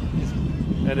him.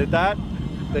 And at that,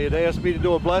 they had asked me to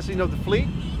do a blessing of the fleet,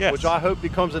 which I hope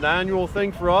becomes an annual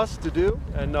thing for us to do.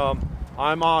 And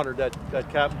I'm honored that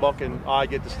Captain Buck and I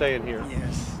get to stay in here.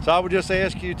 Yes. So I would just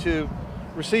ask you to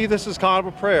receive this as kind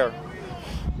of a prayer.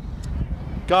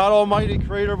 God Almighty,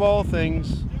 creator of all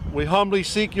things, we humbly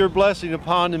seek your blessing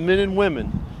upon the men and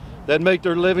women that make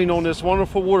their living on this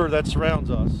wonderful water that surrounds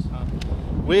us.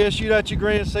 We ask you that you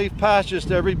grant safe passage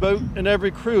to every boat and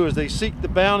every crew as they seek the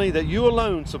bounty that you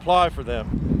alone supply for them.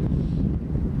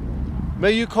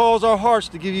 May you cause our hearts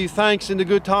to give you thanks in the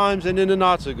good times and in the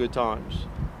not so good times.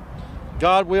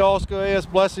 God, we also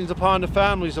ask blessings upon the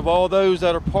families of all those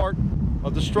that are part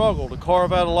of the struggle to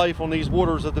carve out a life on these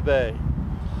waters of the bay.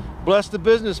 Bless the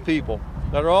business people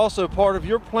that are also part of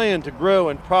your plan to grow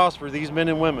and prosper these men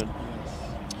and women.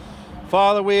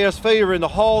 Father, we ask favor in the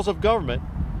halls of government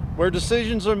where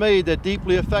decisions are made that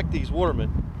deeply affect these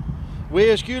watermen. We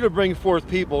ask you to bring forth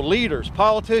people, leaders,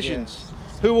 politicians,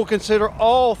 who will consider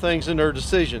all things in their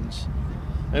decisions.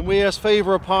 And we ask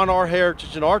favor upon our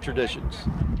heritage and our traditions.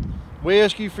 We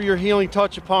ask you for your healing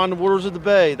touch upon the waters of the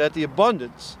bay, that the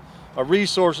abundance of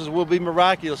resources will be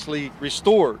miraculously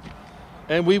restored.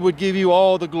 And we would give you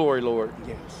all the glory, Lord.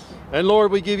 Yes. And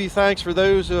Lord, we give you thanks for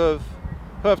those who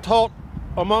have taught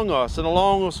among us and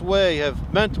along this way have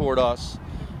mentored us,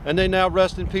 and they now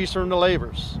rest in peace from the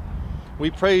labors. We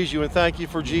praise you and thank you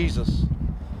for Jesus,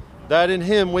 that in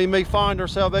him we may find our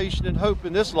salvation and hope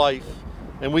in this life,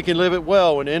 and we can live it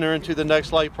well and enter into the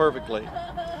next life perfectly.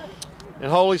 And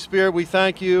Holy Spirit, we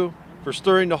thank you for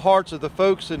stirring the hearts of the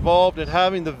folks involved in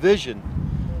having the vision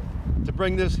to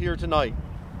bring this here tonight.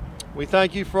 We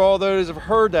thank you for all those who have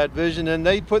heard that vision and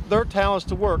they put their talents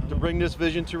to work to bring this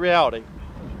vision to reality,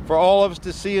 for all of us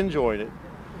to see and join it.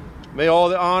 May all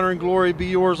the honor and glory be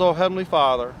yours, O Heavenly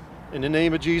Father. In the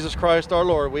name of Jesus Christ our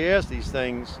Lord, we ask these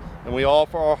things, and we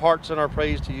offer our hearts and our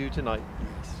praise to you tonight.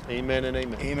 Amen and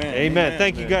amen. Amen. Amen.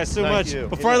 Thank you guys so much. You.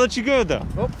 Before I let you go, though,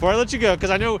 before I let you go, because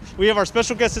I know we have our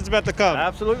special guest that's about to come.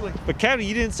 Absolutely. But Captain,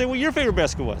 you didn't say what your favorite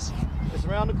basket was. It's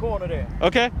around the corner there.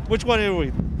 Okay. Which one are we?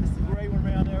 It's the gray one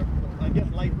around there. I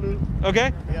guess light blue.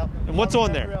 Okay. Yep. And what's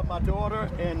on there? My daughter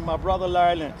and my brother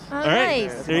Larry Lynch. Oh, All right.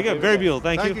 nice. There you go. Very beautiful.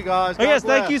 Thank you. Thank you, guys. Oh, yes. God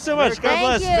Thank bless. you so much. God Thank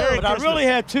bless. you. Merry But I Christmas. really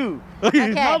had two. Okay.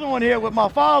 There's another one here with my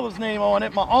father's name on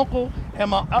it, my uncle, and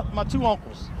my two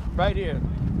uncles right here.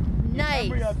 Nice.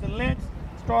 Memory of the Lynch,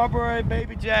 Strawberry,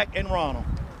 Baby Jack, and Ronald.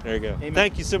 There you go. Amen.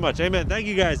 Thank you so much. Amen. Thank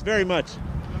you guys very much.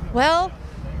 Well,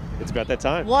 It's about that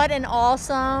time. what an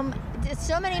awesome,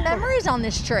 so many memories on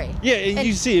this tree. Yeah, and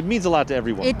you see, it means a lot to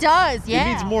everyone. It does, yeah. It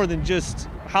means more than just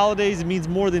holidays. It means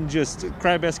more than just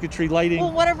crab basketry lighting.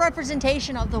 Well, what a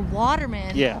representation of the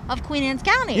Watermen of Queen Anne's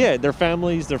County. Yeah, their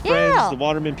families, their friends, Yeah. the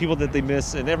Watermen, people that they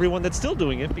miss, and everyone that's still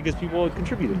doing it because people have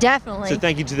contributed. Definitely. So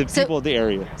thank you to the people of the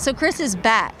area. So Chris is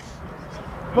back.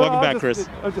 Welcome back, Chris.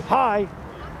 Hi.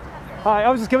 Hi. I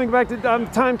was just coming back to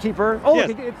timekeeper. Oh, Yes.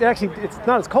 look, actually, it's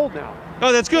not as cold now.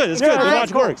 Oh, that's good. It's good. The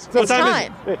watch works. So What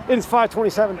time is it? It is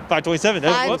 5:27. 5:27.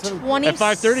 5:27. At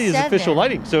 5:30 is official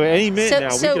lighting. So any minute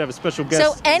now, we could have a special guest.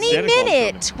 So any Santa Claus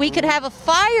minute, we could have a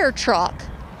fire truck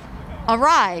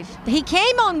arrive. He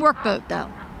came on workboat, though.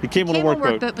 He came on a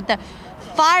workboat. But the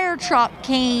fire truck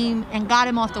came and got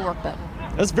him off the workboat.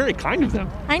 That's very kind of them.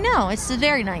 I know, it's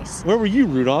very nice. Where were you,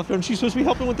 Rudolph? Aren't you supposed to be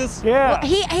helping with this? Yeah. Well,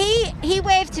 he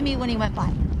waved to me when he went by.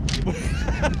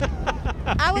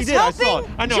 I was He did, I helping. saw it.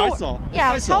 I know, I George. saw. Yeah,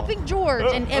 I I was saw. helping George,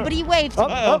 but he waved to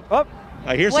me. Uh-oh.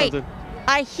 I hear Wait, something.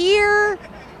 I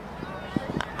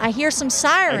hear some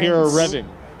sirens. I hear a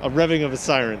revving of a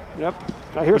siren. Yep.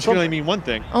 I hear Which can something. only mean one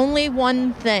thing. Only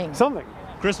one thing. Something.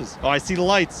 Christmas. Oh, I see the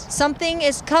lights. Something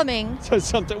is coming. So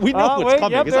something. We know Oh, what's wait,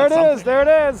 coming. yep, Is there that it is. something? There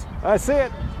it is. I see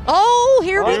it. Oh,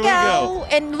 here we Here we go. go.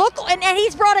 And look, and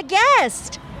he's brought a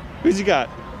guest. Who's he got?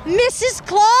 Mrs.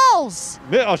 Claus.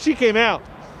 Oh, she came out.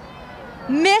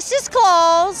 Mrs.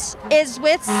 Claus is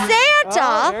with Santa.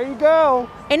 Oh, there you go.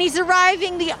 And he's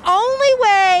arriving the only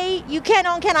way you can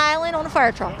on Kent Island on a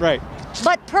fire truck. Right.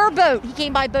 But per boat. He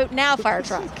came by boat, now fire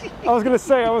truck. I was gonna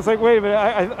say. I was like, wait a minute.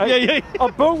 Yeah.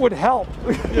 A boat would help.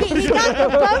 He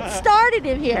got the boat started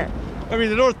in here. I mean,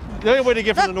 the only way to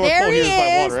get from the North There Pole he here is by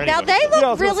is. water. Now anyway. they look Yeah,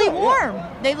 I was gonna really say, yeah. warm.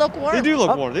 They look warm. They do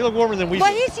look warm. They look warmer than we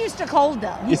Well, do. he's used to cold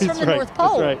though. He's from That's the right. North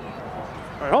Pole. That's right.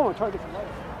 All right, hold on. Try to get some light.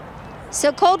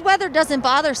 So cold weather doesn't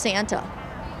bother Santa.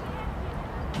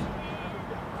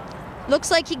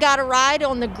 Looks like he got a ride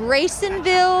on the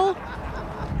Graysonville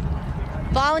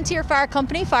Volunteer Fire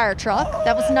Company fire truck.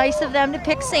 That was nice of them to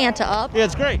pick Santa up. Yeah,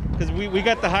 it's great because we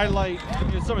got to highlight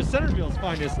some of Centerville's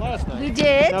finest last night. We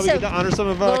did. Now we So get to honor some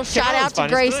of little shout out to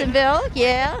Graysonville.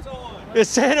 Yeah. It's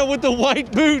Santa with the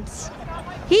white boots.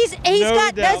 He's No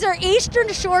got doubt. those are Eastern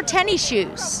Shore tennis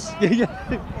shoes. They're-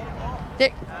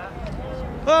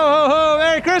 Ho ho ho!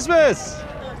 Merry Christmas!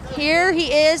 Here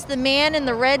he is, the man in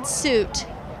the red suit.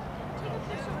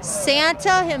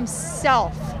 Santa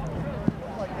himself.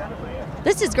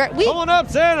 This is great. Come on up,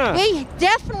 Santa.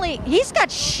 He's got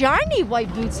shiny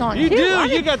white boots on You too. do. I'm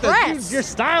You got impressed. the. You're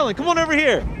styling. Come on over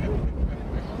here.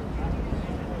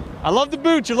 I love the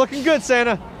boots. You're looking good,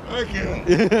 Santa. Thank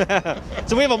you.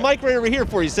 So we have a mic right over here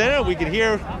for you, Santa. We can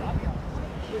hear.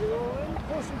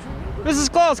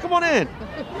 Mrs. Claus, come on in.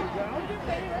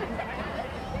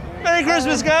 Merry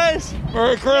Christmas, guys.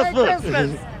 Merry Christmas. Merry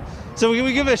Christmas. So can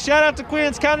we give a shout out to Queen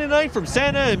Anne's County tonight from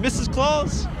Santa and Mrs.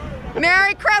 Claus?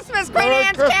 Merry Christmas, Queen Merry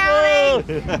Anne's Christmas.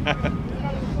 County.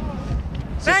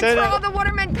 So Thanks Santa, for all the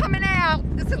Watermen coming out.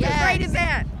 This is a great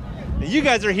event. you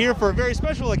guys are here for a very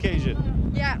special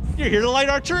occasion. Yes. You're here to light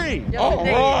our tree. Yes, All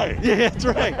indeed. right. Yeah, that's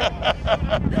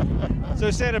right. So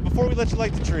Santa, before we let you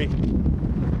light the tree,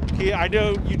 okay, I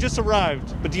know you just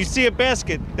arrived, but do you see a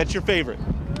basket that's your favorite?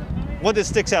 One that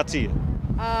sticks out to you?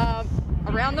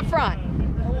 Around the front.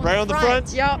 Right on the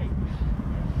front? Yep.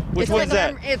 Which one's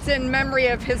that? It's in memory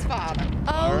of his father.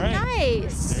 Oh, All right.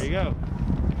 nice. There you go.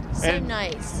 So And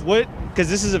nice. What? Because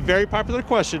this is a very popular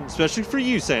question, especially for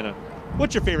you, Santa.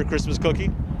 What's your favorite Christmas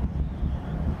cookie?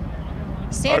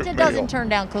 Santa Oatmeal. doesn't turn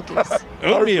down cookies.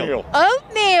 Oatmeal.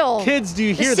 Oatmeal. Kids, do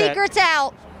you The hear that? secret's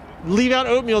out. Leave out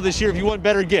oatmeal this year if you want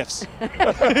better gifts.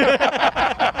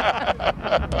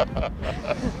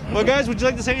 Well, guys, would you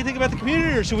like to say anything about the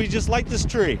community, or should we just light this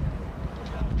tree?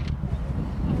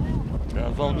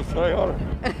 That's all to say on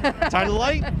it. Time to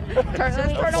light? Turn So on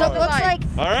it the looks light. like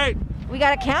All right. we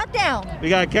got a countdown. We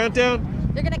got a countdown.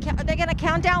 Are they gonna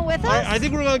count down with us? I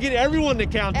think we're going to get everyone to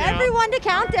count down. Everyone to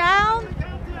count down.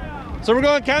 So we're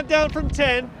going to count down from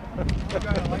 10.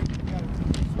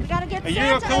 We gotta get And you're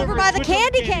gonna Santa come over and by the switch on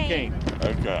candy cane.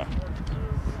 Okay.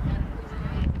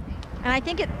 And I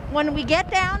think when we get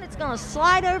down, it's gonna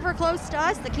slide over close to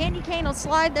us. The candy cane will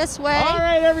slide this way. All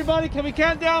right, everybody, can we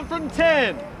count down from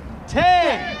 10?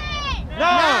 10,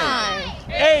 9,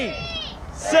 8,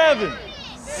 7,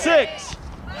 6,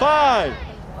 5,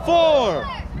 4,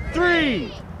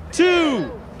 3, 2,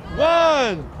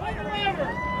 1.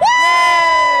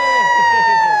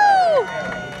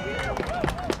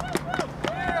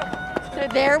 So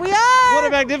there we are. What a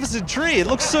magnificent tree. It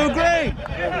looks so great.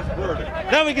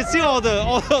 Now we can see all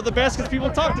the baskets people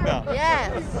talked about.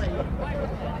 Yes.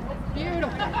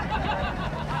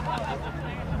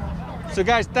 So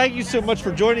guys, thank you so much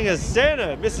for joining us.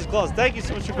 Santa, Mrs. Claus, thank you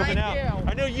so much for coming out. you.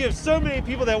 I know you have so many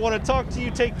people that want to talk to you,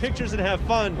 take pictures, and have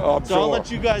fun. Oh, I'm so I'll sure. let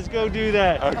you guys go do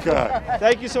that. Okay.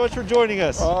 Thank you so much for joining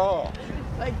us. Oh.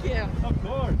 Thank you. Of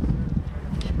course.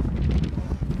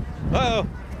 Uh-oh.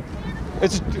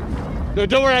 No,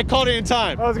 don't worry, I called it in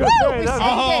time. I was going to say,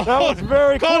 that was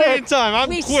very Called quick. it in time. I'm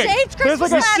We quick. saved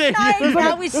Christmas like a- last There's night. like a-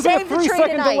 Now we There's like a saved the tree 3-second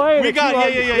tonight. delay. We got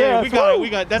it. Yeah. We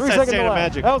got it. That's that 3-second Santa delay.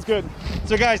 magic. That was good.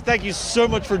 So guys, thank you so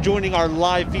much for joining our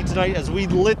live feed tonight as we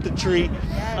lit the tree.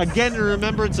 Again, in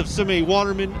remembrance of so many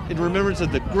Watermen, in remembrance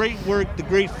of the great work, the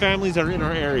great families that are in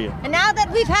our area. And now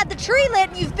that we've had the tree lit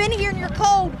and you've been here and you're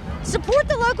cold, support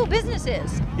the local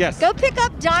businesses. Yes. Go pick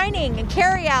up dining and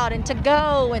carry out and to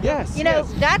go and Yes, you know,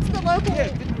 yes. that's the local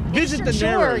Visit the Eastern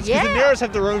Shore, Narrows, because yeah. the Narrows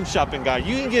have their own shopping guide.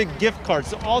 You can get gift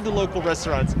cards to all the local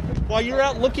restaurants while you're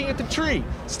out looking at the tree.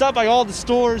 Stop by all the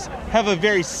stores, have a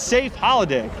very safe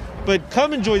holiday. But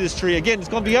come enjoy this tree. Again, it's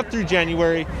going to be up through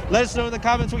January. Let us know in the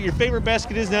comments what your favorite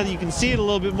basket is now that you can see it a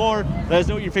little bit more. Let us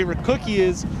know what your favorite cookie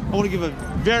is. I want to give a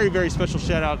very, very special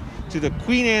shout out to the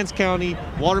Queen Anne's County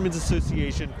Watermen's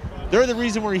Association. They're the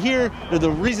reason we're here. They're the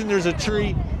reason there's a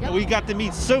tree. And we got to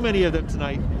meet so many of them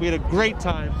tonight. We had a great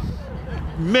time.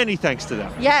 Many thanks to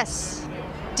them. Yes,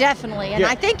 definitely. And Yeah.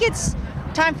 I think it's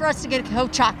time for us to get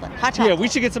hot chocolate. Hot chocolate. Yeah, we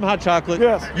should get some hot chocolate.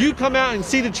 Yes. You come out and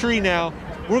see the tree now.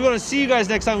 We're going to see you guys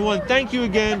next time. We want to thank you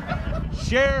again.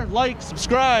 Share, like,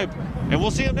 subscribe, and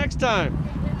we'll see you next time.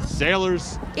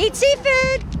 Sailors. Eat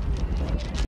seafood.